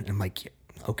cartoon. And I'm like, yeah,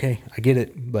 okay, I get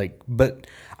it. Like, but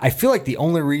I feel like the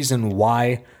only reason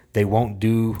why they won't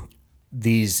do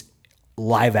these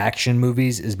live action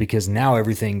movies is because now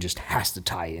everything just has to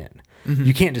tie in. Mm-hmm.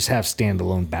 You can't just have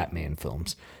standalone Batman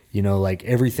films. You know, like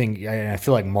everything. I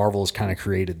feel like Marvel's kind of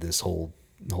created this whole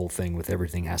thing with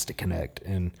everything has to connect,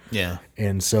 and yeah,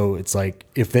 and so it's like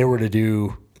if they were to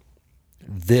do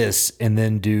this and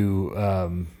then do,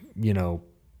 you know,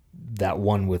 that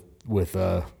one with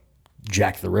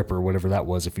Jack the Ripper, whatever that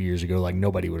was a few years ago, like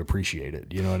nobody would appreciate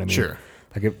it. You know what I mean? Sure.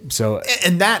 Like so,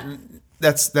 and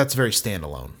that's very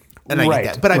standalone, and I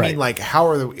get that. But I mean, like, how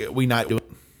are we not doing?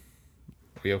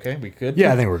 We okay? We good?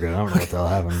 Yeah, I think we're good. I don't know what the hell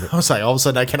happened. I was like, all of a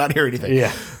sudden, I cannot hear anything.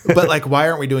 Yeah. But like, why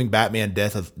aren't we doing Batman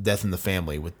Death in the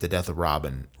Family with the death of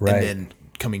Robin, right, and then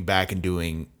coming back and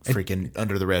doing freaking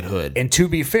Under the Red Hood? And to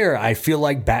be fair, I feel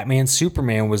like Batman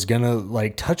Superman was gonna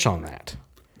like touch on that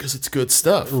because it's good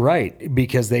stuff, right?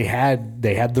 Because they had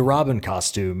the Robin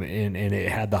costume and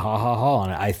it had the ha ha ha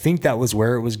on it. I think that was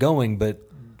where it was going, but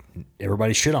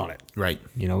everybody shit on it. Right.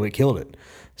 You know, it killed it.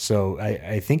 So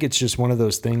I think it's just one of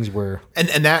those things where...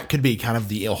 And that could be kind of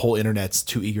the whole internet's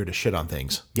too eager to shit on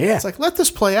things. Yeah. It's like, let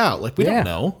this play out. Like, we don't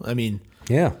know. I mean...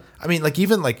 Yeah. I mean, like,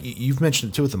 even like you've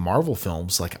mentioned it too with the Marvel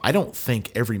films, like, I don't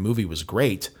think every movie was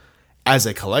great. As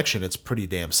a collection, it's pretty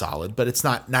damn solid, but it's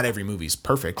not every movie's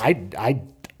perfect.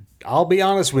 I'll be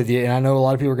honest with you, and I know a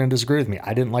lot of people are going to disagree with me.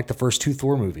 I didn't like the first 2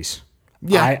 Thor movies.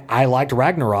 Yeah. I liked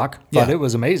Ragnarok. Thought it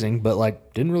was amazing, but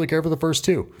like didn't really care for the first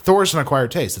 2. Thor's an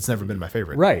acquired taste. It's never been my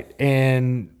favorite. Right.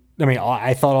 And I mean,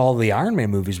 I thought all the Iron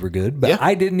Man movies were good, but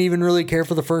I didn't even really care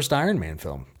for the first Iron Man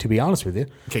film, to be honest with you.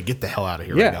 Okay, get the hell out of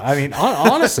here. Yeah. Right now. I mean,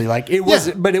 honestly, like it was,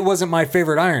 but it wasn't my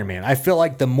favorite Iron Man. I feel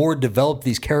like the more developed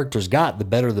these characters got, the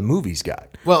better the movies got.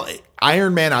 Well,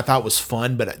 Iron Man I thought was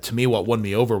fun, but to me what won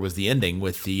me over was the ending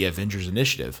with the Avengers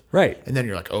Initiative. Right. And then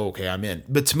you're like, oh, okay, I'm in.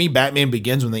 But to me, Batman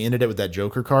Begins, when they ended it with that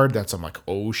Joker card, I'm like,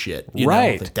 oh, shit. You know,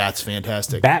 like, that's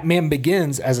fantastic. Batman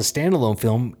Begins as a standalone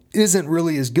film isn't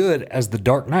really as good as The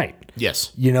Dark Knight.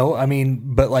 Yes. You know, I mean,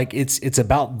 but like it's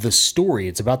about the story.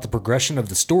 It's about the progression of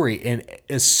the story. And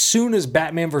as soon as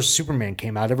Batman versus Superman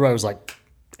came out, everybody was like,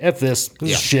 F this.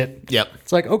 This is shit. Yep.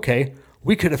 It's like, okay,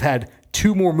 we could have had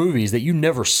 2 more movies that you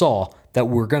never saw that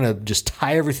were going to just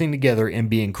tie everything together and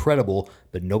be incredible,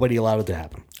 but nobody allowed it to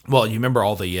happen. Well, you remember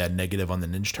all the negative on the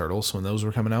Ninja Turtles when those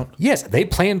were coming out? Yes, they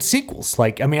planned sequels.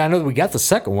 Like, I mean, I know that we got the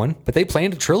second one, but they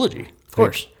planned a trilogy. Of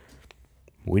course.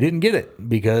 We didn't get it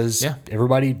because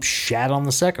everybody shat on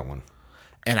the second one.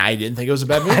 And I didn't think it was a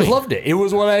bad movie. I loved it. It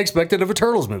was what I expected of a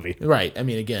Turtles movie. Right. I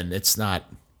mean, again, it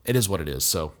is what it is.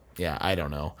 So, yeah, I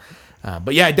don't know.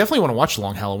 But yeah, I definitely want to watch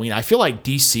Long Halloween. I feel like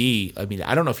DC, I mean,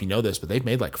 I don't know if you know this, but they've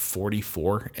made like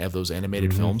 44 of those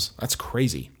animated films. That's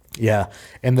crazy. Yeah.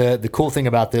 And the cool thing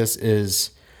about this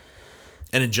is...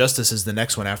 And Injustice is the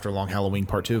next one after Long Halloween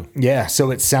Part 2. Yeah,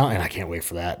 so it sounds... And I can't wait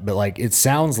for that. But like, it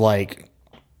sounds like...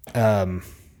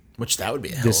 Which that would be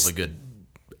a hell of a good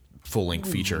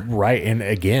full-length feature. Right. And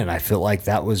again, I feel like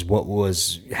that was what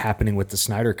was happening with the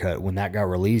Snyder Cut. When that got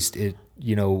released, it...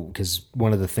 You know, because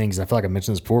one of the things, I feel like I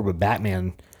mentioned this before, but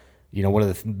Batman, you know, one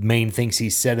of the main things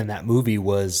he said in that movie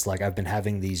was like, I've been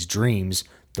having these dreams.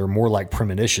 They're more like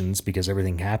premonitions because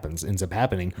everything ends up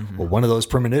happening. Mm-hmm. Well, one of those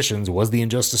premonitions was the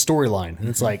Injustice storyline. And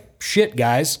it's like, shit,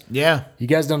 guys. Yeah. You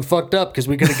guys done fucked up because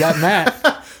we could have gotten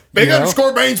that.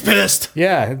 Big_Bane's pissed.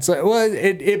 Yeah. It's like, well,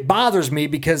 it bothers me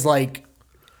because like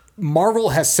Marvel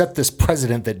has set this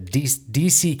precedent that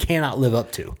DC cannot live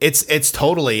up to. It's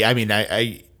totally. I mean,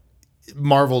 I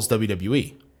Marvel's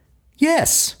WWE.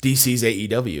 Yes. DC's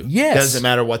AEW. Yes. Doesn't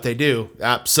matter what they do.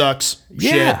 Sucks.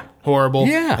 Yeah. Shit. Horrible.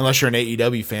 Yeah. Unless you're an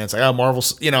AEW fan. It's like,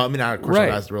 Marvel's, I mean, of course, Right.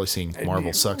 I'm not really seeing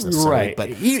Marvel sucks necessarily. Right.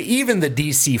 But Even the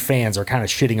DC fans are kind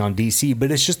of shitting on DC, but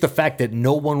it's just the fact that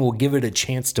no one will give it a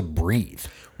chance to breathe.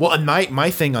 well, and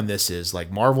my thing on this is like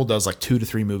Marvel does like 2 to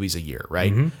 3 movies a year,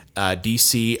 right?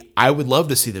 DC, I would love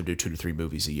to see them do 2 to 3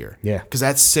 movies a year. Yeah. Because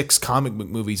that's 6 comic book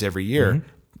movies every year.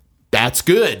 That's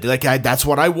good. Like that's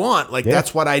what I want. Like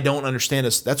that's what I don't understand.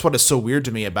 That's what is so weird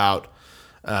to me about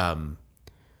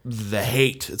the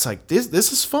hate. It's like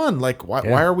this is fun. Like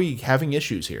why are we having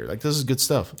issues here? Like this is good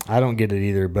stuff. I don't get it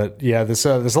either, but yeah, this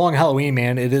Long Halloween,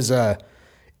 man, it is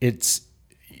it's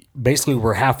basically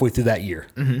we're halfway through that year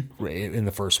in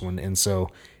the first one, and so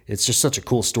it's just such a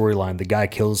cool storyline. The guy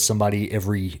kills somebody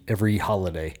every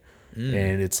holiday.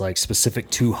 And it's like specific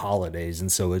to holidays,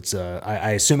 and so it's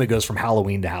I assume it goes from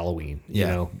Halloween to Halloween, you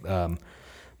know.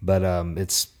 But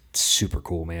it's super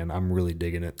cool, man. I'm really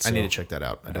digging it. So, I need to check that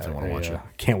out. I definitely want to watch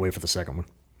it. Can't wait for the second one.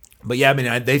 But yeah, I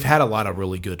mean, they've had a lot of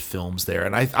really good films there,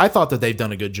 and I thought that they've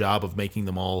done a good job of making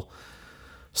them all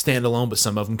standalone, but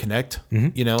some of them connect,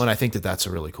 you know. And I think that that's a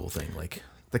really cool thing.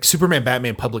 Like Superman,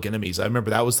 Batman, Public Enemies. I remember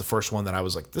that was the first one that I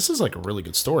was like, this is like a really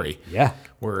good story. Yeah.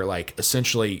 Where like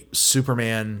essentially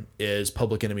Superman is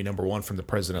public enemy number 1 from the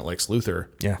president Lex Luthor.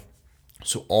 Yeah.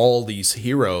 So all these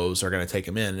heroes are going to take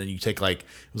him in, and you take like,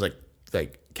 it was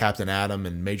like Captain Atom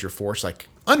and Major Force, like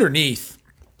underneath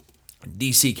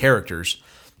DC characters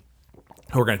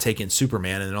who are going to take in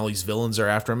Superman, and then all these villains are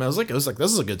after him. I was like,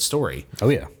 this is a good story. Oh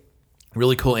yeah.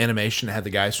 Really cool animation. It had the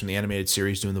guys from the animated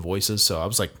series doing the voices. So I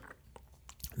was like,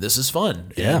 this is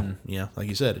fun. Yeah. And, like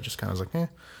you said, it just kind of was like,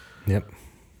 Yep.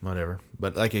 whatever.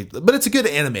 But but it's a good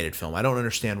animated film. I don't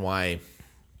understand why.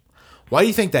 Why do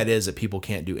you think that is that people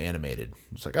can't do animated?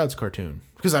 It's like, it's a cartoon.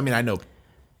 Because I mean, I know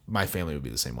my family would be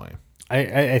the same way.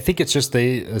 I think it's just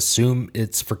they assume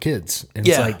it's for kids, and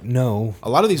it's like, no. A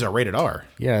lot of these are rated R.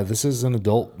 Yeah, this is an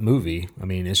adult movie. I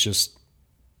mean, it's just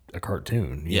a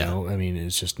cartoon. You know, I mean,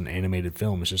 it's just an animated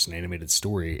film. It's just an animated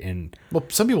story, and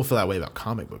some people feel that way about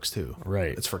comic books too.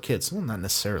 Right. It's for kids. Well, not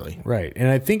necessarily. Right, and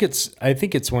I think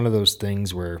it's one of those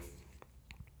things where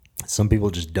some people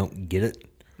just don't get it.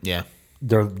 Yeah.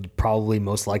 They're probably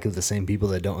most likely the same people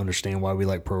that don't understand why we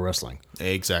like pro wrestling.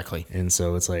 Exactly. And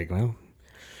so it's like, well,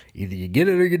 either you get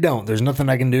it or you don't. There's nothing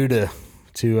I can do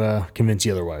to convince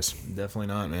you otherwise. Definitely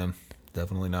not, man.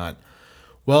 Definitely not.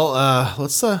 Well,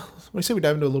 let's what do you say we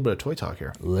dive into a little bit of toy talk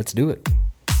here? Let's do it.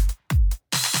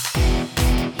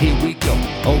 Here we go,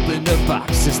 open the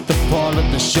box. It's the part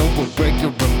of the show where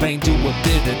Breaker and Bane do a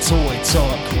bit of toy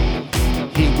talk.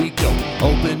 Here we go,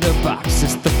 open the box.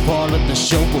 It's the part of the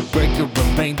show where Breaker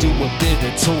and Bane do a bit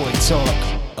of toy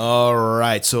talk. All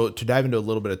right, so to dive into a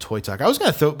little bit of toy talk, I was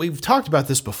going to we've talked about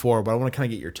this before, but I want to kind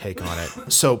of get your take on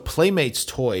it. So Playmates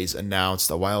Toys announced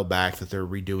a while back that they're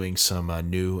redoing some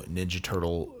new Ninja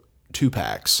Turtle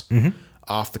 2-packs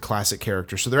off the classic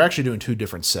characters. So they're actually doing 2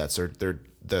 different sets. They're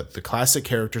the classic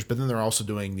characters, but then they're also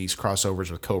doing these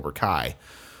crossovers with Cobra Kai.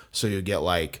 So you get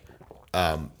like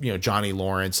Johnny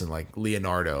Lawrence and like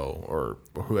Leonardo or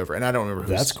whoever. And I don't remember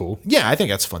who's. That's cool. Yeah, I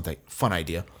think that's a fun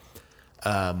idea.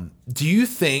 Do you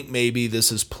think maybe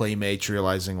this is Playmates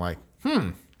realizing like,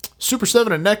 Super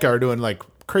 7 and NECA are doing like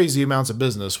crazy amounts of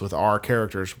business with our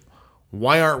characters.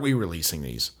 Why aren't we releasing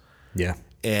these? Yeah.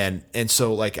 And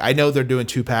so like I know they're doing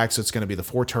 2-packs. So it's going to be the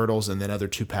 4 turtles and then other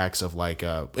 2-packs of like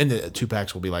in the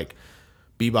 2-packs will be like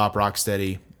Bebop,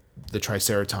 Rocksteady, the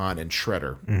Triceraton, and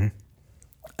Shredder.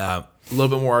 A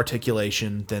little bit more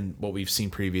articulation than what we've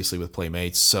seen previously with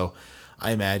Playmates. So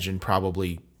I imagine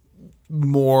probably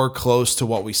more close to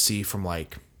what we see from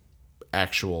like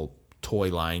actual toy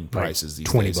line prices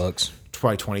these days. $20.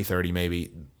 Probably 20, 30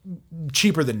 maybe.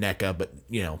 Cheaper than NECA, but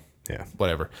Yeah.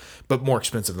 whatever. But more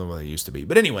expensive than what they used to be.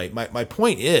 But anyway, my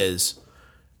point is,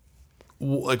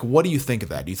 like, what do you think of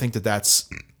that? Do you think that that's...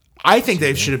 I think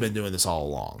they should have been doing this all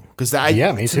along. Because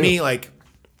to me, like,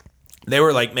 they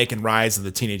were like making Rise of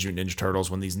the Teenage Mutant Ninja Turtles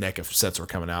when these NECA sets were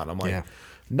coming out. And I'm like,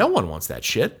 no one wants that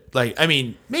shit. Like, I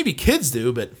mean, maybe kids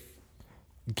do, but...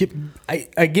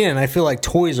 I feel like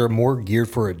toys are more geared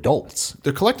for adults.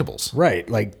 They're collectibles. Right.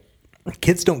 Like,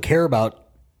 kids don't care about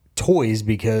toys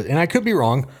because, and I could be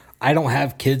wrong, I don't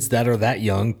have kids that are that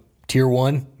young. Tier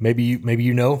 1, maybe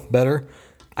you know better.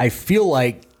 I feel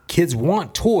like kids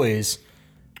want toys,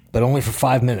 but only for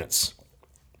 5 minutes.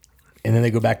 And then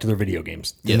they go back to their video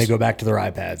games. Then they go back to their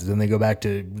iPads. Then they go back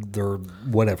to their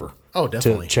whatever. Oh,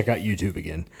 definitely. To check out YouTube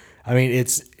again. I mean,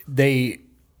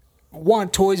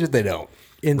 want toys, but they don't.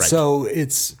 And Right. so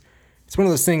it's one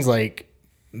of those things like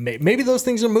maybe those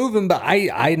things are moving, but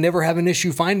I never have an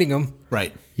issue finding them.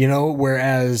 Right. You know,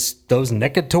 whereas those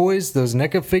NECA toys, those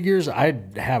NECA figures,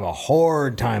 I'd have a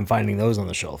hard time finding those on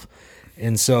the shelf.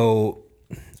 And so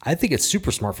I think it's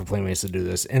super smart for Playmates to do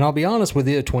this. And I'll be honest with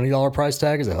you, a $20 price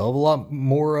tag is a hell of a lot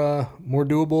more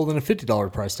doable than a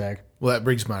 $50 price tag. Well, that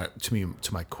brings to my And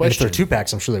if question. they're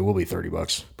 2-packs, I'm sure they will be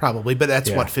 $30. Probably, but that's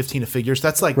Yeah. what 15 of figures.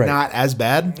 That's like Right. not as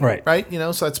bad, Right. Right, you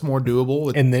know, so that's more doable.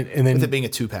 With, And then with it being a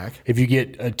 2-pack. if you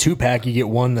get a 2-pack, you get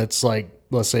one that's like,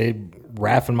 let's say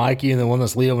Raph and Mikey, and then one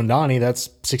that's Leo and Donnie. That's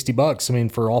 $60. I mean,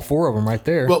 for all 4 of them right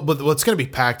there. Well, but it's going to be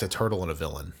packed a turtle and a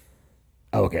villain.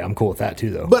 Okay, I'm cool with that too,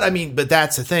 though. But I mean, but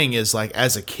that's the thing is like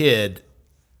as a kid,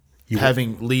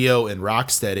 having Leo and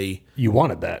Rocksteady, You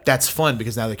wanted that. that's fun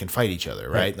because now they can fight each other,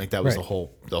 right? Right. Like that was Right.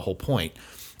 the whole point.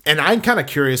 And I'm kind of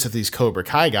curious if these Cobra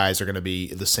Kai guys are going to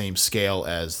be the same scale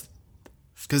as,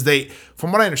 because they,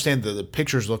 from what I understand, the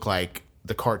pictures look like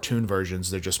the cartoon versions.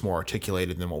 They're just more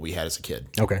articulated than what we had as a kid.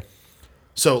 Okay.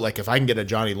 So like if I can get a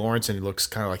Johnny Lawrence and he looks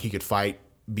kind of like he could fight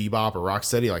Bebop or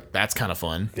Rocksteady, like that's kind of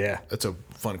fun. Yeah. That's a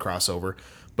fun crossover.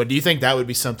 But do you think that would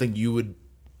be something you would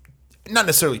not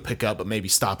necessarily pick up, but maybe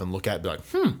stop and look at and be like,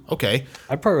 okay.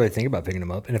 I'd probably think about picking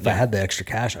them up. And if I had the extra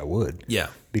cash, I would. Yeah.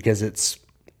 Because it's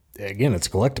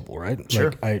collectible, right?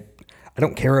 Sure. Like I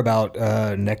don't care about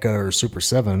NECA or Super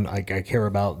 7. I care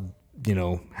about, you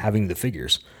know, having the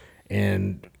figures.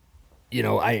 And, you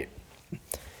know, I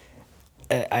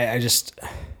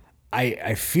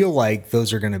feel like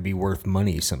those are going to be worth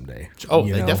money someday. Oh,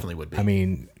 you they know? definitely would be. I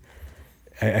mean,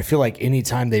 I feel like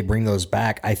anytime they bring those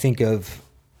back, I think of,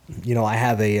 you know, I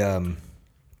have a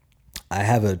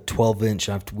 12-inch.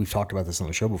 We've talked about this on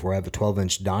the show before. I have a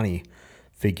 12-inch Donnie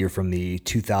figure from the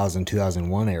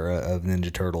 2001 era of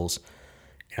Ninja Turtles,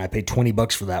 and I paid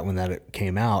 $20 for that when that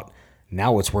came out.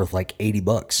 Now it's worth like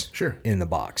 $80 Sure. in the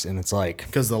box. And it's like,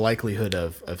 Because the likelihood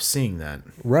of seeing that.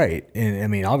 right. And I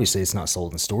mean, obviously it's not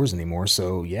sold in stores anymore.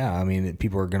 So yeah, I mean,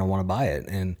 people are going to want to buy it.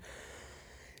 And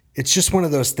it's just one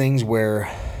of those things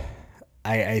where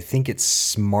I think it's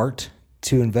smart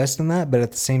to invest in that. But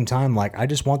at the same time, like I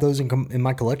just want those in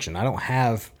my collection. I don't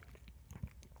have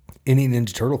any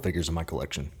Ninja Turtle figures in my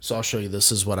collection. So I'll show you. This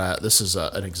is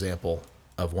an example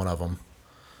of one of them.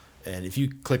 And if you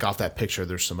click off that picture,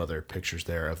 there's some other pictures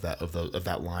there of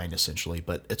that line essentially.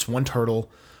 But it's one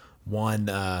turtle, one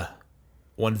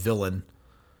villain.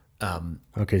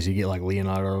 Okay, so you get like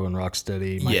Leonardo and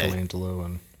Rocksteady, Yeah. Michelangelo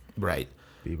and Right.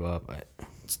 Bebop.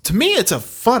 To me, it's a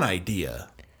fun idea.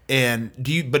 And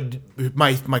but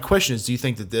my question is, do you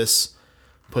think that this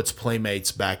puts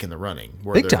Playmates back in the running?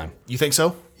 Big time. You think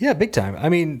so? Yeah, big time. I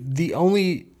mean, the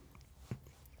only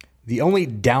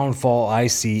downfall I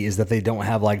see is that they don't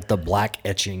have like the black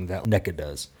etching that NECA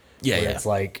does. Yeah, Where yeah. It's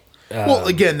like Well,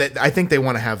 again, I think they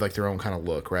want to have like their own kind of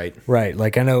look, right? right.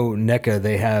 Like I know NECA,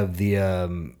 they have the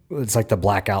it's like the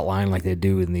black outline like they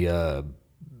do in the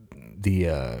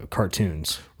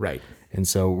cartoons. Right. And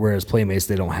so whereas Playmates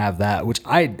they don't have that, which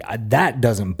I that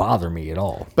doesn't bother me at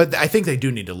all. But I think they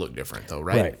do need to look different, though,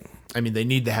 right? Right. I mean, they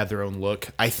need to have their own look.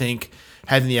 I think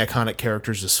having the iconic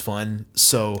characters is fun.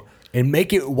 So, And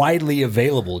make it widely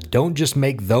available. Don't just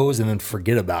make those and then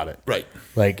forget about it. right.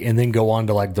 Like, and then go on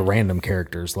to like the random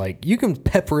characters. Like, you can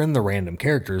pepper in the random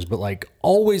characters, but like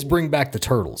always bring back the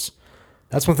turtles.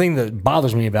 That's one thing that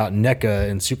bothers me about NECA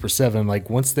and Super 7. Like,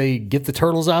 once they get the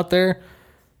turtles out there,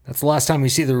 that's the last time we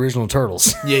see the original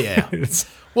turtles. Yeah.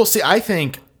 Well, see, I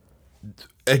think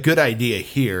a good idea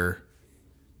here,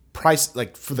 price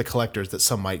like for the collectors that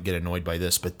some might get annoyed by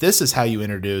this, but this is how you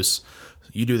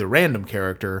do the random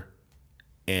character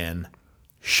and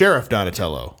Sheriff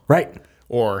Donatello. Right.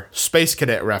 Or Space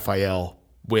Cadet Raphael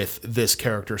with this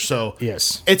character. So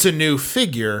Yes. it's a new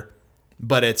figure,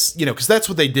 but it's, because that's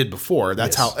what they did before.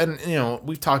 That's Yes. how, and,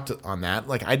 we've talked on that.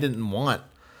 Like, I didn't want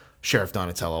Sheriff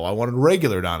Donatello. I wanted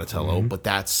regular Donatello, but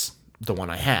that's the one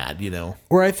I had,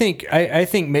 Or I think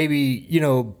maybe,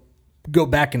 go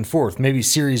back and forth. Maybe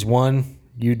series 1,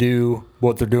 you do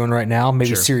what they're doing right now. Maybe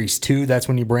Sure. series 2, that's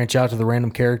when you branch out to the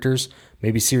random characters.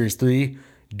 Maybe series 3,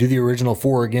 do the original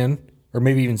 4 again, or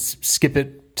maybe even skip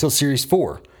it till series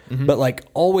 4. But like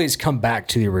always come back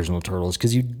to the original Turtles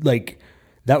because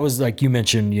that was like you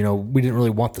mentioned. We didn't really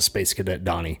want the Space Cadet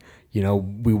Donnie.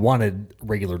 We wanted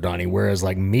regular Donnie. Whereas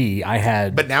like me, I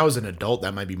had But now as an adult,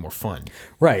 that might be more fun.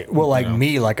 right. Well, like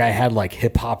me, like I had like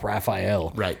hip hop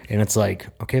Raphael. Right. And it's like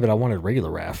okay, but I wanted regular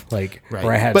Raph. Like Right.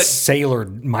 or I had But- Sailor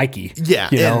Mikey. Yeah.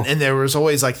 You know? And there was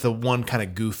always like the one kind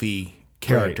of goofy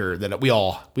character that we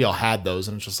all had those.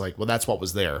 And it's just like, well, that's what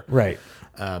was there. Right.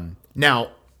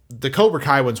 Now, the Cobra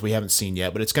Kai ones we haven't seen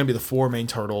yet, but it's going to be the 4 main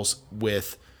turtles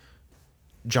with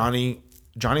Johnny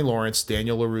Lawrence,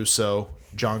 Daniel LaRusso,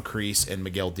 John Kreese, and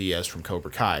Miguel Diaz from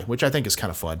Cobra Kai, which I think is kind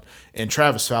of fun. And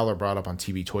Travis Fowler brought up on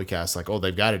TV Toycast, like, oh,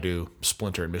 they've got to do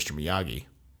Splinter and Mr. Miyagi.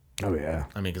 Oh, yeah.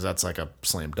 I mean, because that's like a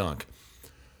slam dunk.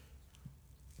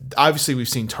 Obviously, we've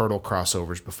seen turtle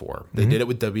crossovers before. They did it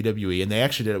with WWE, and they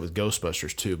actually did it with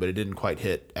Ghostbusters too, but it didn't quite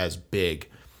hit as big.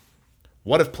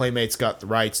 What if Playmates got the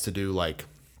rights to do, like,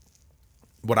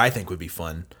 what I think would be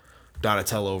fun,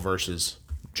 Donatello versus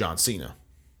John Cena?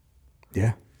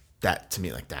 Yeah. That, to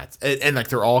me, like that. And like,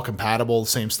 they're all compatible,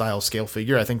 same style, scale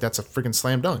figure. I think that's a freaking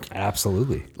slam dunk.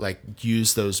 Absolutely. Like,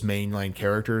 use those mainline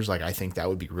characters. Like, I think that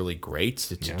would be really great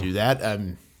to do that.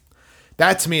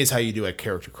 That, to me, is how you do a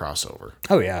character crossover.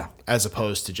 Oh, yeah. As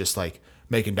opposed to just, like,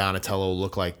 making Donatello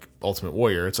look like Ultimate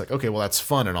Warrior. It's like, okay, well, that's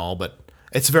fun and all, but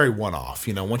it's very one-off.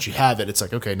 You know, once you have it, it's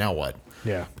like, okay, now what?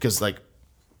 Yeah. Because, like,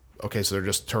 okay, so they're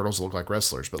just turtles that look like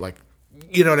wrestlers, but, like,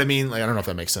 you know what I mean? Like, I don't know if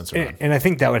that makes sense or not. And I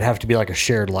think that would have to be like a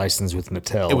shared license with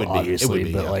Mattel, It would be. obviously. It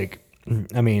would be, but yeah. like,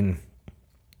 I mean,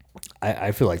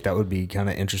 I feel like that would be kind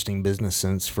of interesting business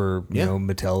sense for, you know,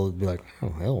 Mattel would be like, oh,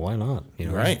 hell, why not? You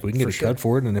know, Right, we can get for a sure. cut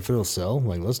for it, and if it'll sell,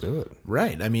 like, let's do it.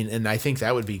 Right. I mean, and I think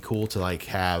that would be cool to, like,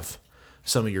 have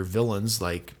some of your villains,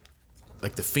 like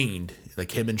the Fiend,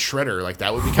 like him and Shredder. Like,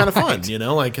 that would be kind of fun, you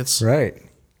know? Like, it's Right.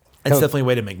 definitely a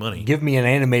way to make money. Give me an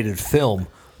animated film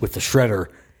with the Shredder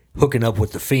hooking up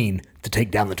with the Fiend to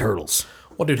take down the Turtles.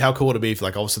 Well, dude, how cool would it be if,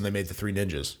 like, all of a sudden they made the Three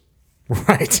Ninjas?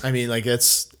 Right. I mean, like,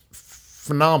 it's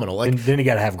phenomenal. Like, And then you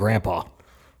got to have Grandpa.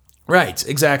 right,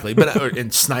 exactly. But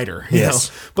and Snyder, you Yes.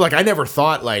 know. But like, I never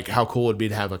thought like how cool it'd be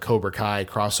to have a Cobra Kai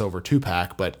crossover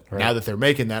 2-pack. But now that they're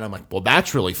making that, I'm like, well,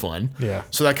 that's really fun. Yeah.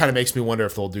 So that kind of makes me wonder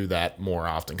if they'll do that more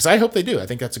often. Because I hope they do. I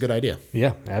think that's a good idea.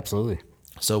 Yeah, absolutely.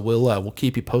 So we'll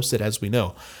keep you posted as we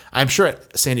know. I'm sure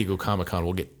at San Diego Comic-Con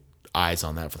we'll get eyes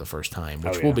on that for the first time,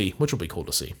 which will be cool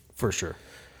to see. For sure.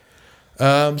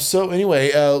 So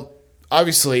anyway,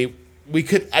 obviously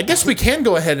I guess we can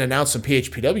go ahead and announce some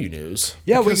PHPW news.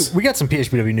 Yeah, because we got some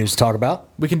PHPW news to talk about.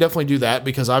 we can definitely do that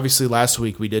because obviously last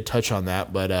week we did touch on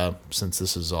that, but since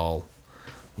this is all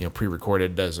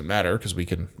pre-recorded, it doesn't matter because we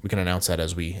can announce that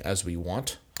as we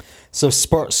want. So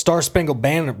Star Spangled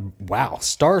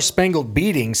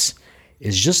Beatings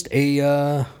is just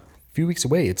a few weeks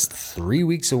away. It's 3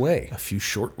 weeks away. A few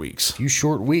short weeks. Few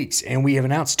short weeks. And we have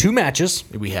announced 2 matches.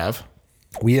 We have.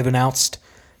 We have announced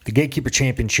the Gatekeeper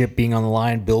Championship being on the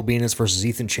line. Bill Venus versus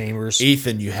Ethan Chambers.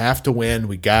 Ethan, you have to win.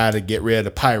 We got to get rid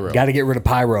of Pyro. Got to get rid of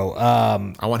Pyro.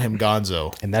 I want him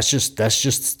Gonzo. And that's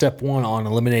just step one on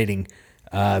eliminating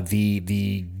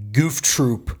the goof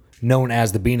troop known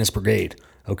as the Venus Brigade.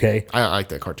 Okay? I like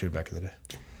that cartoon back in the day.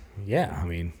 Yeah, I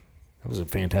mean, that was a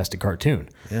fantastic cartoon.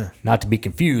 Yeah. Not to be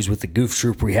confused with the goof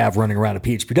troop we have running around at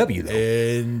PHPW, though.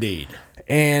 Indeed.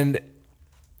 And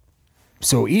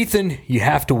so, Ethan, you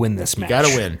have to win this match. Got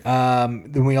to win.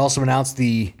 Then we also announced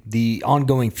the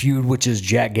ongoing feud, which is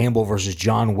Jack Gamble versus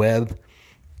John Webb.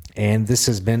 And this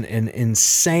has been an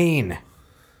insane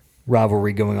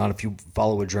rivalry going on if you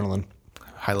follow Adrenaline.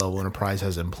 High Level Enterprise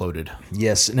has imploded.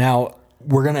 Yes. Now,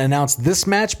 we're going to announce this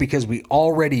match because we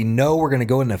already know we're going to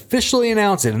go and officially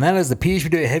announce it, and that is the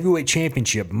PHPW Heavyweight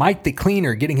Championship. Mike the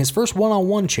Cleaner getting his first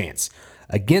one-on-one chance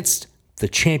against the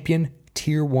champion,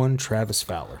 Tier 1 Travis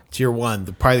Fowler. Tier 1,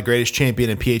 probably the greatest champion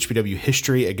in PHPW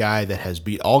history, a guy that has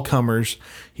beat all comers.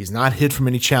 He's not hid from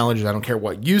any challenges. I don't care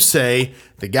what you say.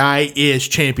 The guy is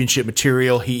championship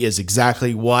material. He is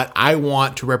exactly what I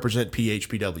want to represent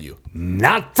PHPW.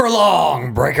 Not for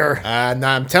long, Breaker. And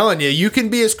I'm telling you, you can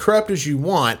be as corrupt as you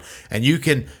want, and you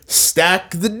can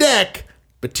stack the deck,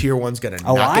 but Tier 1's going to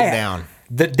knock it down.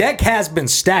 The deck has been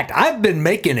stacked. I've been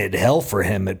making it hell for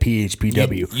him at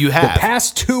PHPW. You have. The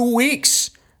past 2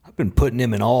 weeks, I've been putting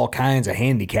him in all kinds of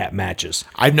handicap matches.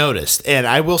 I've noticed, and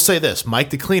I will say this,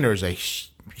 Mike the Cleaner is a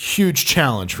huge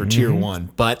challenge for Tier 1,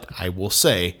 but I will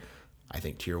say, I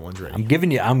think Tier 1's ready. I'm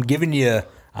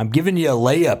giving you a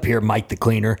layup here, Mike the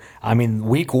Cleaner. I mean,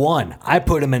 week 1, I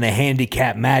put him in a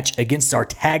handicap match against our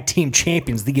tag team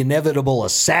champions, the Inevitable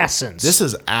Assassins. This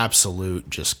is absolute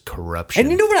just corruption.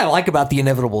 And you know what I like about the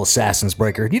Inevitable Assassins,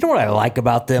 Breaker? You know what I like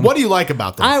about them? What do you like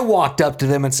about them? I walked up to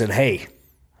them and said, hey,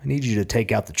 I need you to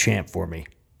take out the champ for me.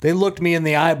 They looked me in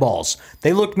the eyeballs.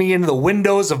 They looked me into the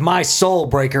windows of my soul,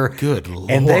 Breaker. Good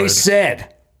Lord. And they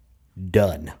said,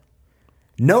 done.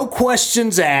 No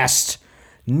questions asked.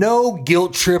 No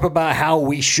guilt trip about how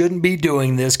we shouldn't be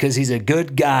doing this because he's a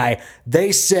good guy.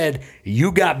 They said,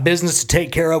 you got business to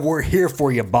take care of. We're here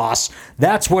for you, boss.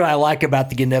 That's what I like about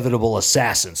the Inevitable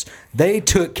Assassins. They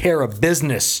took care of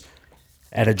business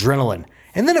at Adrenaline.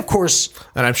 And then, of course,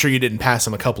 And I'm sure you didn't pass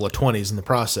him a couple of 20s in the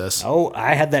process.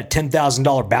 I had that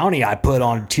 $10,000 bounty I put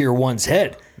on Tier 1's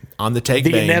head. On the take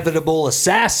The bang. Inevitable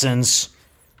Assassins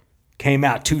came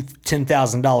out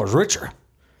 $10,000 richer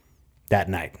that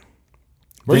night.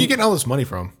 Where are you getting all this money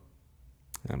from?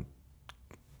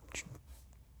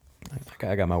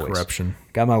 I got my ways. Corruption.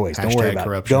 Got my ways. Don't Hashtag worry about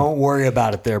corruption. it. Don't worry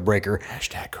about it there, Breaker.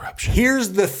 Hashtag corruption.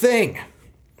 Here's the thing.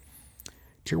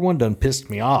 Tier 1 done pissed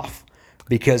me off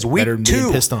because week Better than two,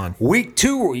 being pissed on. Week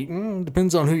 2,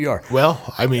 depends on who you are. Well,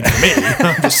 I mean, for me,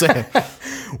 I'm just saying.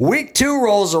 Week 2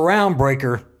 rolls around,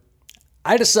 Breaker.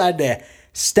 I decide to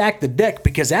stack the deck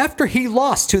because after he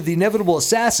lost to the Inevitable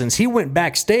Assassins, he went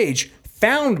backstage,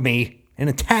 found me, and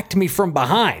attacked me from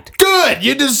behind. Good,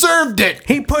 you deserved it.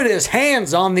 He put his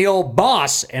hands on the old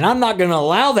boss, and I'm not going to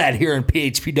allow that here in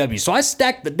PHPW. So I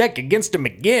stacked the deck against him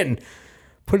again,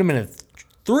 put him in a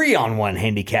 3-on-1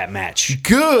 handicap match.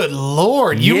 Good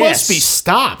Lord, you Yes. must be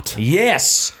stopped.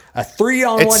 Yes, a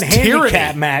 3-on-1 It's handicap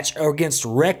tyranny. match against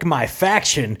Wreck My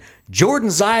Faction, Jordan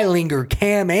Zeilinger,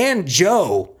 Cam, and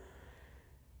Joe.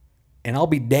 And I'll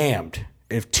be damned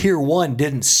if Tier 1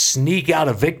 didn't sneak out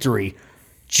a victory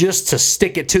just to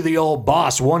stick it to the old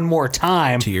boss one more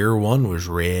time. Tier 1 was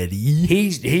ready.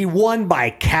 He won by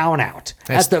countout.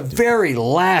 At the very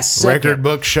last second, Record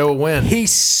book show a win. he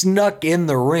snuck in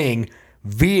the ring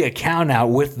via countout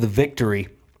with the victory.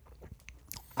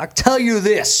 I'll tell you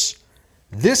this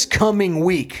coming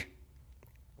week,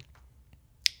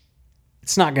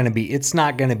 it's not going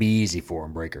to be easy for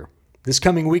him, Breaker. This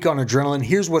coming week on Adrenaline,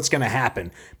 here's what's going to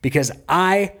happen, because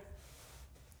I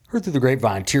heard through the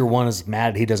grapevine Tier 1 is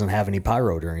mad he doesn't have any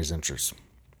pyro during his entrance.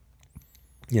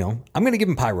 You know, I'm going to give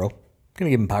him pyro. I'm going to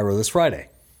give him pyro this Friday.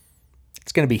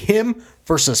 It's going to be him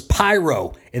versus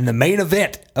Pyro in the main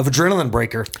event of Adrenaline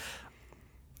Breaker.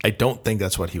 I don't think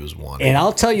that's what he was wanting. And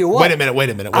I'll tell you what. Wait a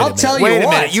minute. I'll tell you Wait a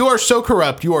what. minute. You are so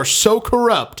corrupt.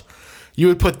 You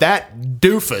would put that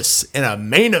doofus in a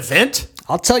main event?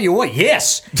 I'll tell you what,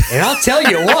 yes. And I'll tell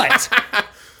you what.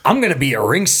 I'm going to be a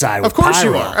ringside with Of course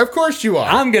Pyro. you are. Of course you are.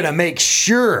 I'm going to make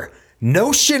sure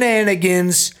no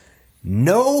shenanigans,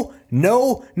 no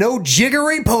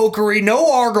jiggery pokery,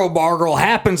 no argle bargle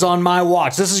happens on my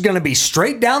watch. This is going to be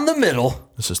straight down the middle,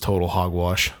 This is total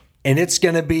hogwash. and it's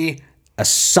going to be a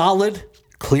solid,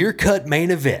 clear-cut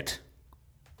main event.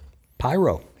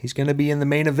 Pyro, he's going to be in the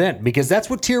main event because that's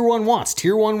what Tier 1 wants.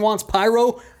 Tier 1 wants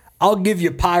Pyro. I'll give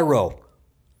you Pyro.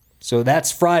 So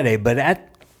that's Friday, but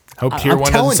Hope Tier I'm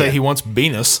 1 telling doesn't say you. he wants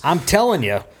Venus. I'm telling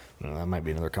you, that might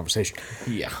be another conversation.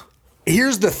 Yeah.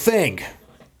 Here's the thing,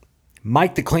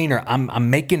 Mike the Cleaner. I'm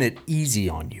making it easy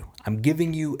on you. I'm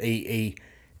giving you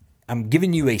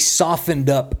a softened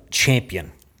up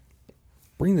champion.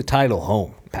 Bring the title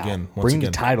home, pal. Bring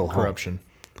the title corruption.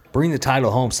 home. Bring the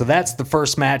title home. So that's the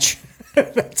first match.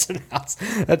 That's announced.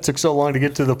 That took so long to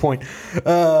get to the point.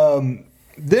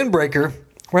 Then Breaker,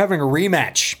 we're having a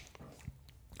rematch.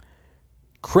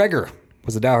 Kreger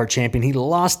was the Die Hard champion. He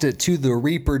lost it to the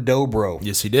Reaper Dobro.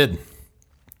 Yes, he did.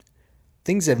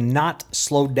 Things have not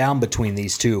slowed down between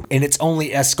these two, and it's only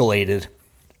escalated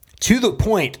to the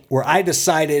point where I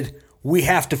decided we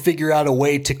have to figure out a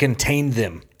way to contain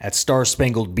them at Star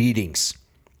Spangled Beatings.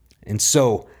 And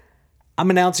so I'm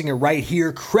announcing it right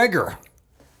here. Kreger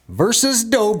versus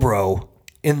Dobro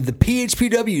in the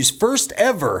PHPW's first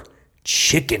ever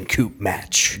chicken coop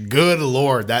match. Good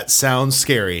Lord, that sounds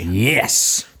scary.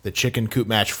 Yes. The chicken coop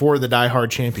match for the Die Hard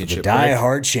Championship. Die right?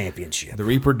 Hard Championship. The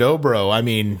Reaper Dobro. I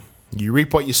mean, you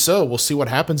reap what you sow. We'll see what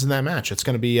happens in that match. It's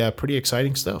going to be pretty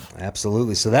exciting stuff.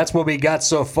 Absolutely. So that's what we got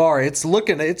so far.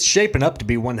 It's shaping up to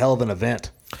be one hell of an event.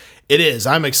 It is.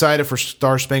 I'm excited for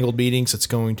Star Spangled Beatings. It's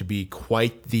going to be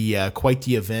quite the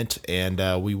event,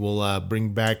 and we will bring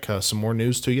back some more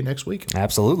news to you next week.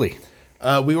 Absolutely.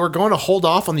 We were going to hold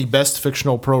off on the best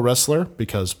fictional pro wrestler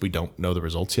because we don't know the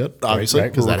results yet, obviously.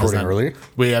 right. Because We're that has recording not, earlier.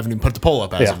 We haven't even put the poll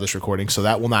up as Yeah. of this recording, so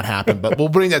that will not happen. But we'll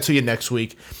bring that to you next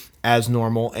week as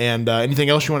normal. And anything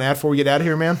else you want to add before we get out of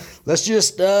here, man? Let's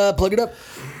just plug it up.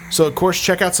 So, of course,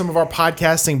 check out some of our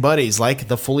podcasting buddies, like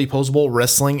the Fully Posable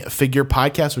Wrestling Figure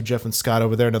Podcast with Jeff and Scott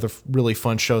over there. Another really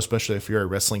fun show, especially if you're a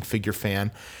wrestling figure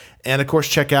fan. And, of course,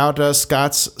 check out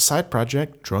Scott's side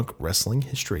project, Drunk Wrestling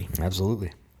History.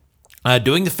 Absolutely.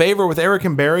 Doing the Favor with Eric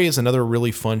and Barry is another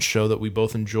really fun show that we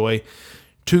both enjoy.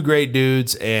 Two great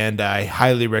dudes, and I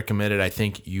highly recommend it. I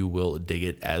think you will dig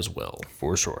it as well.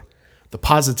 For sure. The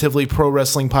Positively Pro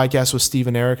Wrestling Podcast with Steve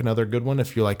and Eric, another good one.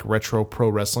 If you like retro pro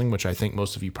wrestling, which I think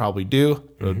most of you probably do,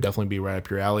 it'll definitely be right up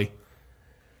your alley.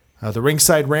 The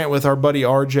Ringside Rant with our buddy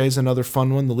RJ is another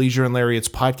fun one. The Leisure and Lariats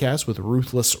Podcast with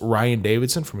Ruthless Ryan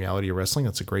Davidson from Reality of Wrestling.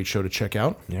 That's a great show to check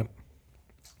out. Yep.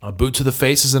 Boot to the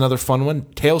Face is another fun one.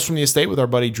 Tales from the Estate with our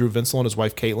buddy Drew Vinsel and his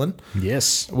wife Caitlin,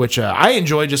 Yes. which I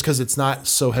enjoy just because it's not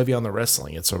so heavy on the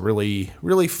wrestling. It's a really,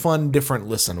 really fun, different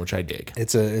listen, which I dig.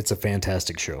 It's a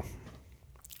fantastic show.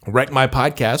 Wreck My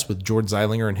Podcast with Jordan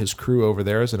Zeilinger and his crew over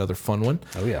there is another fun one.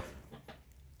 Oh, yeah.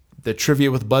 The Trivia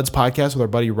with Buds podcast with our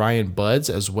buddy Ryan Buds,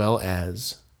 as well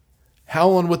as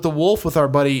Howlin' with the Wolf with our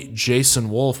buddy Jason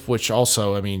Wolf, which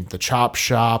also, I mean, the Chop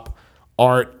Shop,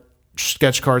 art,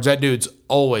 sketch cards, that dude's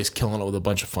always killing it with a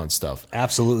bunch of fun stuff.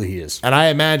 Absolutely he is. And I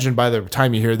imagine by the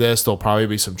time you hear this, there'll probably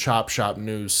be some Chop Shop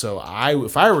news. So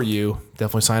if I were you,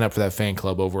 definitely sign up for that fan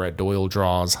club over at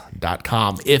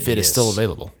doyledraws.com if it is still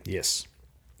available. Yes.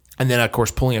 And then, of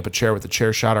course, Pulling Up a Chair with the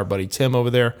Chair Shot, our buddy Tim over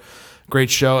there.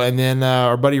 Great show. And then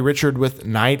our buddy Richard with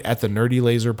Night at the Nerdy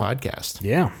Laser podcast.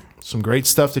 Yeah. Some great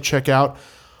stuff to check out.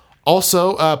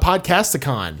 Also,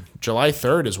 Podcasticon, July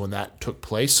 3rd is when that took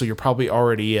place. So you're probably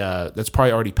already, that's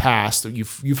probably already passed.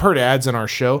 You've heard ads on our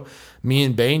show. Me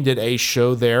and Bane did a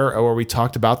show there where we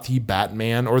talked about the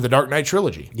Batman or the Dark Knight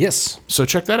trilogy. Yes. So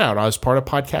check that out. I was part of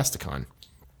Podcasticon,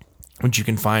 which you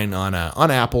can find on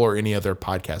Apple or any other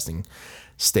podcasting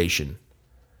station.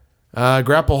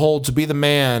 Grapple Hold, To Be the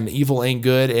Man, Evil Ain't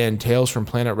Good, and Tales from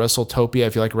Planet WrestleTopia.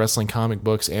 If you like wrestling comic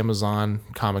books, Amazon,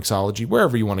 Comixology,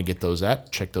 wherever you want to get those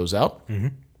at, check those out. Mm-hmm.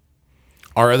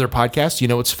 Our other podcast, You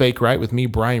Know It's Fake, Right? With me,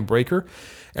 Brian Breaker,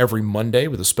 every Monday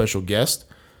with a special guest.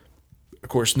 Of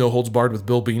course, No Holds Barred with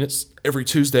Bill Venus every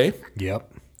Tuesday. Yep.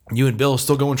 You and Bill are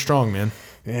still going strong, man.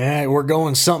 Yeah, we're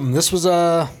going something. This was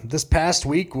this past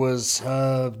week was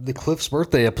the Cliff's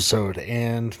birthday episode,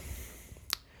 and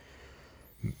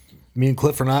me and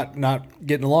Cliff are not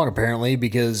getting along apparently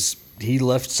because he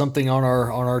left something on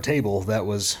our table that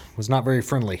was not very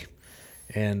friendly,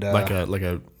 and Like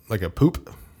a poop.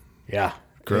 yeah,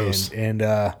 Gross. and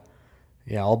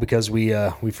yeah, all because we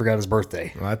forgot his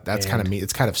birthday. Well, that's kind of me.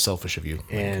 It's kind of selfish of you,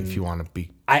 And if you want to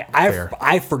be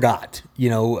I forgot. You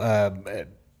know,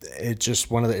 it just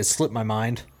it slipped my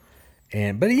mind,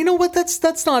 but you know what?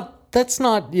 That's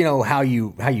not you know how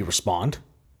you respond.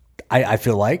 I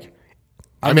feel like.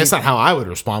 I mean, it's not how I would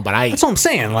respond, but That's what I'm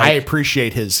saying. I Like,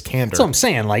 appreciate his candor. that's what I'm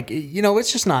saying. Like, you know,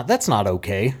 it's just that's not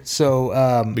okay.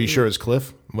 So, Be sure it's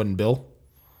Cliff, wasn't Bill?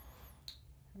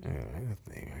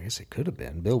 I guess it could have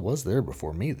been. Bill was there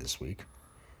before me this week.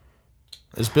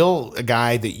 Is Bill a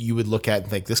guy that you would look at and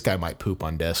think this guy might poop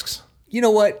on desks? You know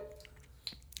what?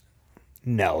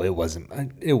 No, it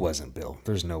wasn't. It wasn't Bill.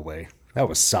 There's no way. That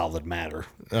was solid matter.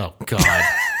 Oh God.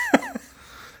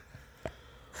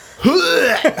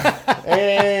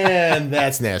 And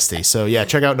that's nasty. So yeah,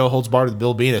 check out No Holds Barred with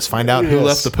Bill Venus. Find out who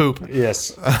left the poop.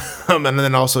 Yes. And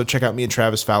then also check out me and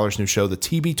Travis Fowler's new show, the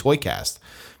TB Toycast.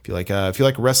 If you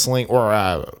like wrestling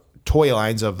or toy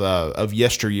lines of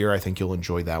yesteryear, I think you'll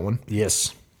enjoy that one.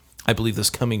 Yes. I believe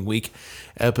this coming week,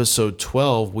 episode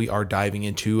 12, we are diving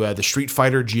into the Street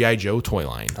Fighter G.I. Joe toy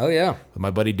line. Oh yeah.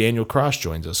 My buddy Daniel Cross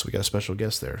joins us. So we got a special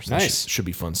guest there. So Nice. Should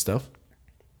be fun stuff.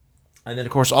 And then,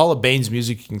 of course, all of Bane's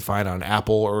music you can find on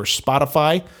Apple or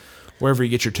Spotify, wherever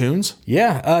you get your tunes.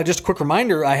 Yeah. Just a quick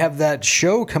reminder. I have that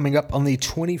show coming up on the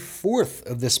 24th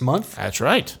of this month. That's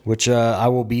right. Which I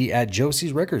will be at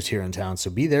Josie's Records here in town. So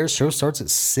be there. Show starts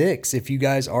at 6. If you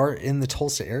guys are in the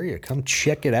Tulsa area, come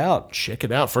check it out. Check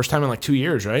it out. First time in like 2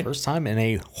 years, right? First time in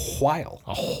a while.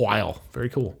 A while. Very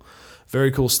cool. Very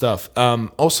cool stuff.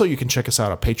 Also, you can check us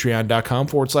out at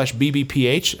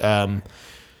patreon.com/BBPH.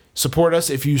 Support us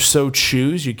if you so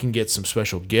choose. You can get some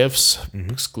special gifts,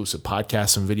 exclusive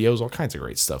podcasts and videos, all kinds of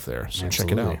great stuff there. So check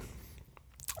it out.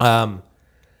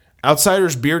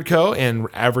 Outsiders Beard Co. and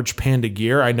Average Panda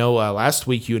Gear. I know last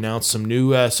week you announced some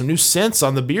new scents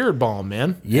on the beard balm,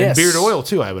 man. Yes. And beard oil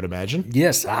too, I would imagine.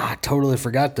 Yes, I totally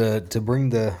forgot to bring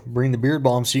the beard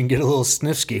balm so you can get a little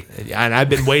sniffsky And I've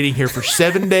been waiting here for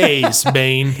 7 days,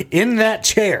 Bane. in that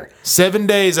chair. 7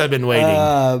 days I've been waiting.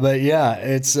 But yeah,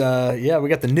 it's we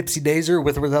got the Nipsey Dazer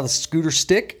with or without the scooter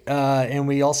stick, and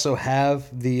we also have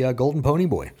the Golden Pony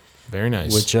Boy, Very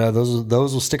nice. which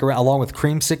those will stick around along with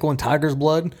Creamsicle and Tiger's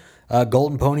Blood.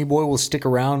 Golden Pony Boy will stick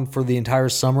around for the entire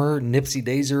summer. Nipsey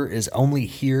Dazer is only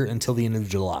here until the end of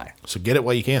July. So get it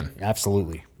while you can.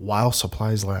 Absolutely. While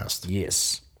supplies last.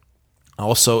 Yes.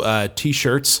 Also,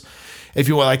 t-shirts. If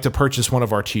you would like to purchase one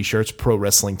of our t-shirts,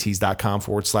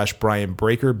 prowrestlingtees.com/Brian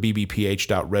Breaker,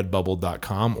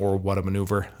 bbph.redbubble.com, or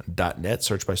whatamaneuver.net.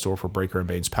 Search by store for Breaker and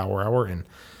Bane's Power Hour, and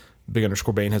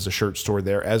Big_Bane has a shirt store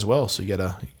there as well. So you get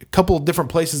a couple of different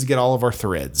places to get all of our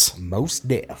threads. Most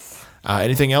deaf.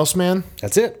 Anything else, man?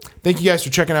 That's it. Thank you guys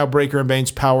for checking out Breaker and Bane's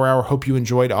Power Hour. Hope you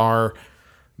enjoyed our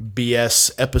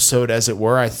BS episode, as it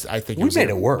were. I think We made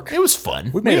it work. It was fun.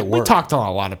 We made it work. We talked on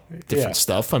a lot of different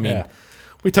stuff. I mean,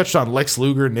 We touched on Lex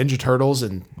Luger, Ninja Turtles,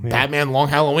 and Batman Long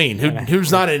Halloween.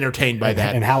 Who's not entertained by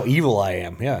that? And how evil I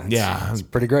am. Yeah. It's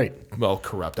pretty great. Well,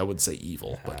 corrupt. I wouldn't say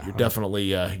evil, but you're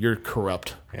definitely you're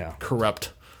corrupt. Yeah.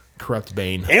 Corrupt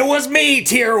Bane. It was me,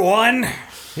 Tier 1.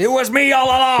 It was me all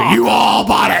along. You all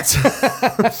bought it.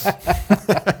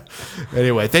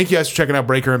 Anyway, thank you guys for checking out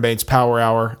Breaker and Bane's Power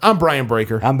Hour. I'm Brian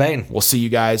Breaker. I'm Bane. We'll see you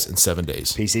guys in 7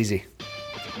 days. Peace easy.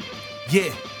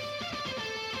 Yeah.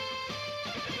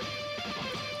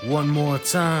 One more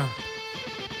time.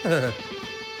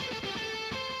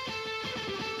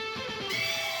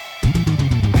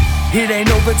 It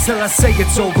ain't over till I say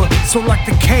it's over. So lock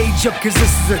the cage up, cause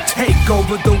this is a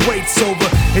takeover. The wait's over.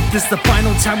 If this the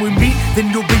final time we meet, then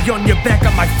you'll be on your back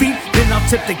on my feet. Then I'll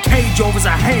tip the cage over as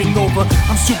a hangover.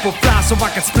 I'm super fly, so I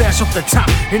can splash off the top.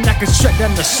 And I can shut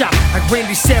down the shop. Like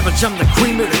Randy Savage, I'm the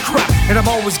cream of the crop. And I'm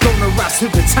always gonna rise to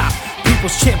the top.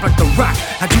 People's champ like The Rock.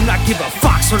 I do not give a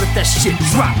fuck, so let that shit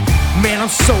drop. Man, I'm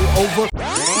so over.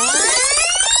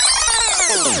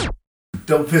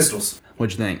 Double Pistols.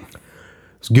 What'd you think?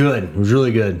 It's good. It was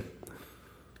really good.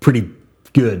 Pretty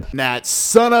good. That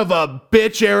son of a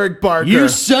bitch, Eric Barker. You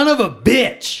son of a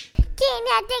bitch.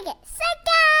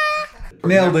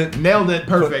 Nailed it. Nailed it.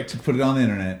 Perfect. Put it on the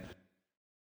internet.